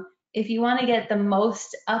 If you want to get the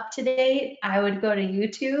most up to date, I would go to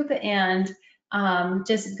YouTube and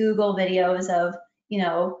just Google videos of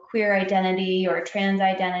queer identity or trans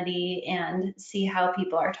identity and see how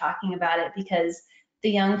people are talking about it, because the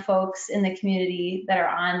young folks in the community that are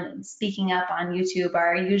on speaking up on YouTube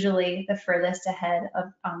are usually the furthest ahead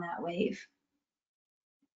on that wave.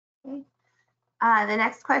 Okay. The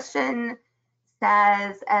next question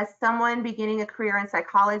says, as someone beginning a career in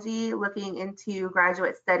psychology, looking into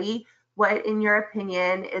graduate study, what, in your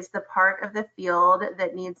opinion, is the part of the field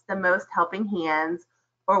that needs the most helping hands,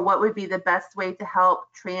 or what would be the best way to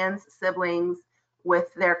help trans siblings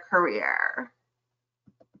with their career?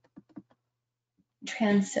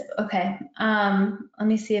 Okay. Let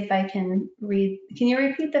me see if I can read. Can you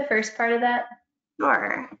repeat the first part of that?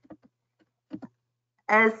 Sure.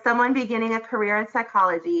 As someone beginning a career in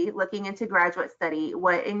psychology, looking into graduate study,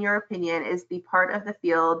 what, in your opinion, is the part of the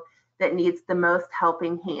field that needs the most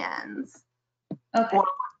helping hands? Okay.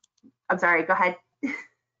 I'm sorry, go ahead.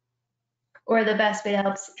 Or the best way to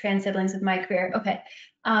help trans siblings with my career. Okay.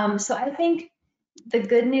 So I think the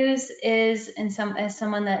good news is, as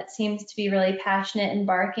someone that seems to be really passionate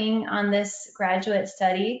embarking on this graduate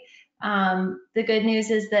study, the good news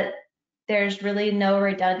is that there's really no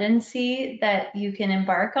redundancy that you can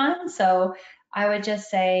embark on. So I would just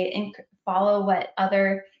say follow what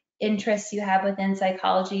other interests you have within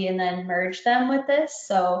psychology and then merge them with this.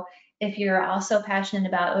 So if you're also passionate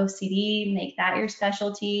about OCD, make that your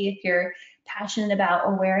specialty. If you're passionate about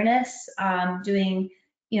awareness, doing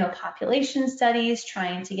population studies,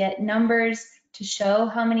 trying to get numbers to show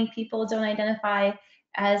how many people don't identify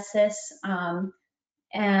as cis.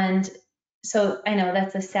 And so I know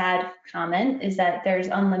that's a sad comment, is that there's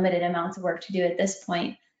unlimited amounts of work to do at this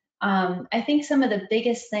point. I think some of the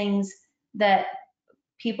biggest things that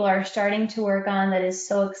people are starting to work on that is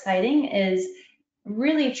so exciting is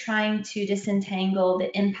really trying to disentangle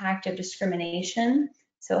the impact of discrimination.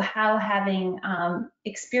 So how having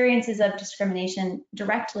experiences of discrimination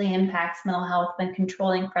directly impacts mental health when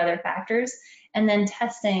controlling for other factors, and then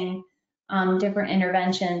testing different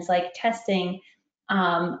interventions, like testing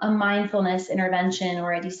a mindfulness intervention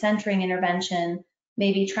or a decentering intervention,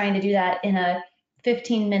 maybe trying to do that in a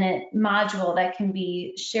 15-minute module that can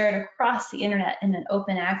be shared across the internet in an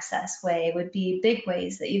open access way would be big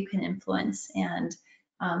ways that you can influence and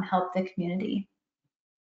help the community.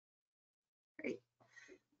 Great.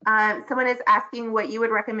 Someone is asking what you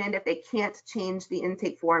would recommend if they can't change the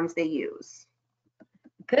intake forms they use.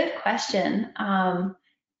 Good question.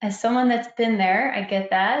 As someone that's been there, I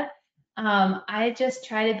get that. I just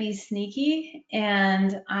try to be sneaky,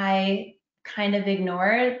 and I kind of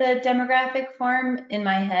ignore the demographic form in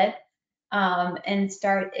my head and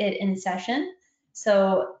start it in session.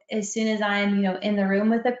 So as soon as I'm in the room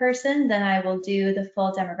with the person, then I will do the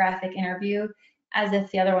full demographic interview as if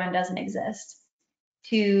the other one doesn't exist.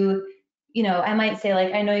 I might say,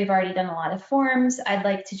 like, I know you've already done a lot of forms. I'd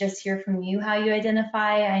like to just hear from you how you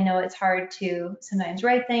identify. I know it's hard to sometimes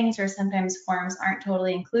write things, or sometimes forms aren't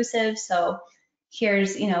totally inclusive. So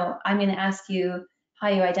here's, I'm going to ask you how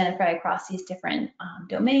you identify across these different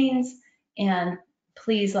domains. And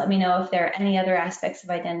please let me know if there are any other aspects of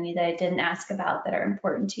identity that I didn't ask about that are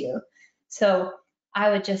important to you. So I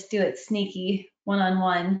would just do it sneaky,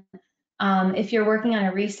 one-on-one. If you're working on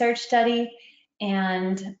a research study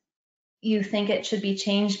and you think it should be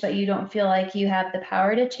changed, but you don't feel like you have the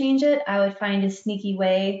power to change it, I would find a sneaky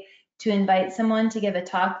way to invite someone to give a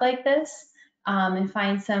talk like this and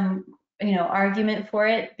find some, argument for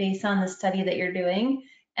it based on the study that you're doing,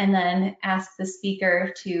 and then ask the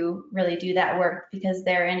speaker to really do that work because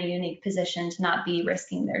they're in a unique position to not be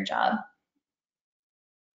risking their job.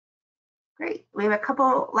 Great. We have a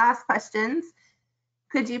couple last questions.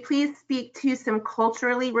 Could you please speak to some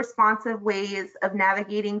culturally responsive ways of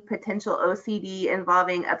navigating potential OCD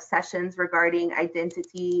involving obsessions regarding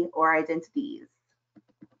identity or identities?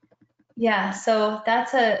 Yeah, so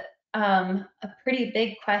that's a pretty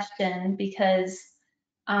big question, because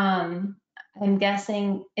I'm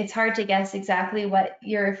guessing it's hard to guess exactly what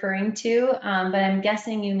you're referring to, but I'm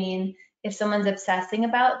guessing you mean if someone's obsessing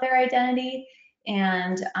about their identity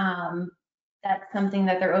and that's something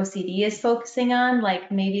that their OCD is focusing on,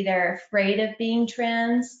 like maybe they're afraid of being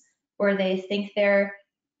trans, or they think they're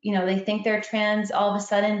trans all of a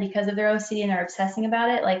sudden because of their OCD and are obsessing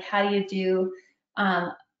about it. Like, how do you do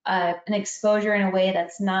an exposure in a way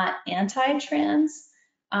that's not anti-trans?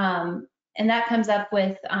 And that comes up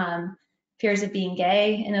with fears of being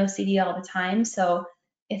gay and OCD all the time. So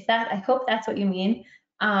I hope that's what you mean.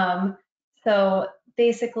 So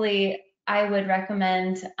basically, I would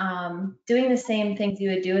recommend doing the same things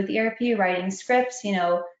you would do with ERP, writing scripts,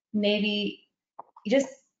 maybe just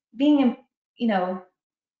being, not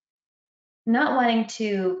wanting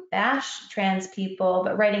to bash trans people,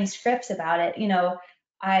 but writing scripts about it.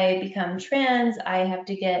 I become trans, I have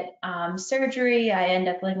to get surgery, I end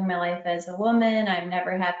up living my life as a woman, I'm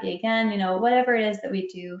never happy again, whatever it is that we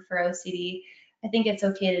do for OCD, I think it's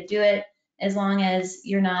okay to do it, as long as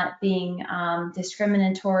you're not being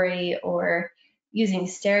discriminatory or using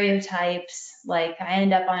stereotypes like I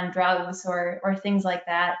end up on drugs or things like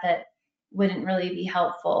that wouldn't really be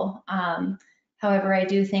helpful. However, I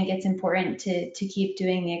do think it's important to keep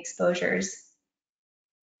doing the exposures.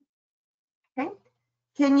 Okay.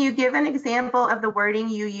 Can you give an example of the wording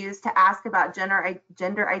you use to ask about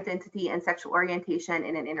gender identity and sexual orientation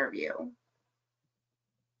in an interview?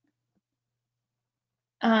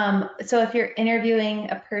 So if you're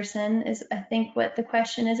interviewing a person is, I think, what the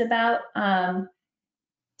question is about,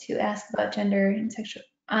 to ask about gender and sexual.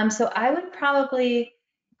 So I would probably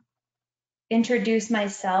introduce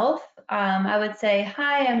myself. I would say,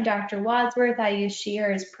 hi, I'm Dr. Wadsworth. I use she,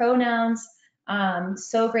 hers pronouns.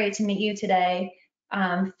 So great to meet you today.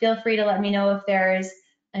 Feel free to let me know if there's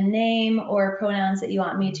a name or pronouns that you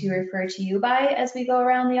want me to refer to you by as we go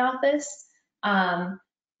around the office.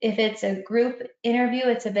 If it's a group interview,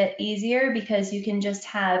 it's a bit easier because you can just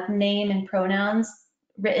have name and pronouns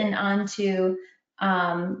written onto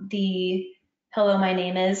the hello, my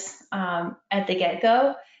name is at the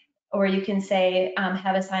get-go. Or you can say,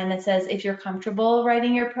 have a sign that says, if you're comfortable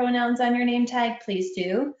writing your pronouns on your name tag, please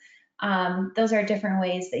do. Those are different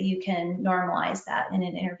ways that you can normalize that in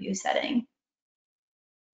an interview setting.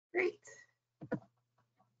 Great.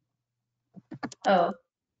 Oh,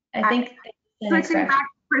 I think Switching back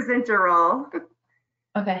to presenter role.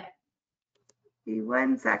 Okay. Give me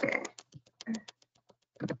 1 second.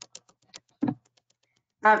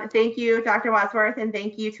 Thank you, Dr. Wadsworth, and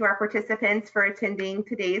thank you to our participants for attending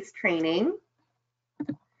today's training.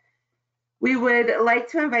 We would like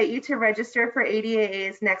to invite you to register for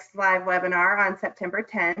ADAA's next live webinar on September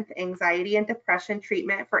 10th, Anxiety and Depression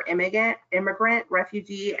Treatment for Immigrant,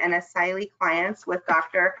 Refugee, and Asylee Clients with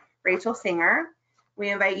Dr. Rachel Singer. We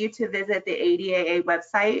invite you to visit the ADAA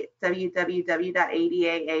website, www.adaa.org,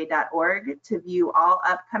 to view all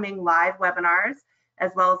upcoming live webinars,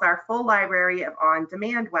 as well as our full library of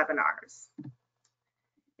on-demand webinars.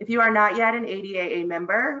 If you are not yet an ADAA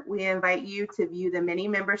member, we invite you to view the many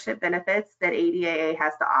membership benefits that ADAA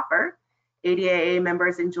has to offer. ADAA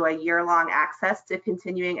members enjoy year-long access to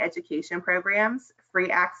continuing education programs, free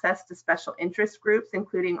access to special interest groups,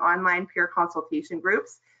 including online peer consultation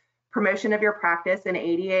groups, promotion of your practice in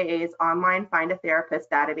ADAA's online Find a Therapist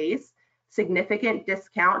database, significant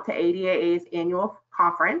discount to ADAA's annual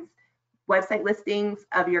conference, website listings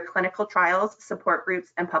of your clinical trials, support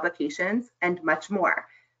groups, and publications, and much more.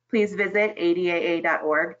 Please visit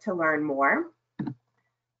adaa.org to learn more.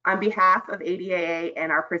 On behalf of ADAA and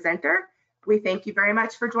our presenter, we thank you very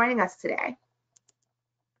much for joining us today.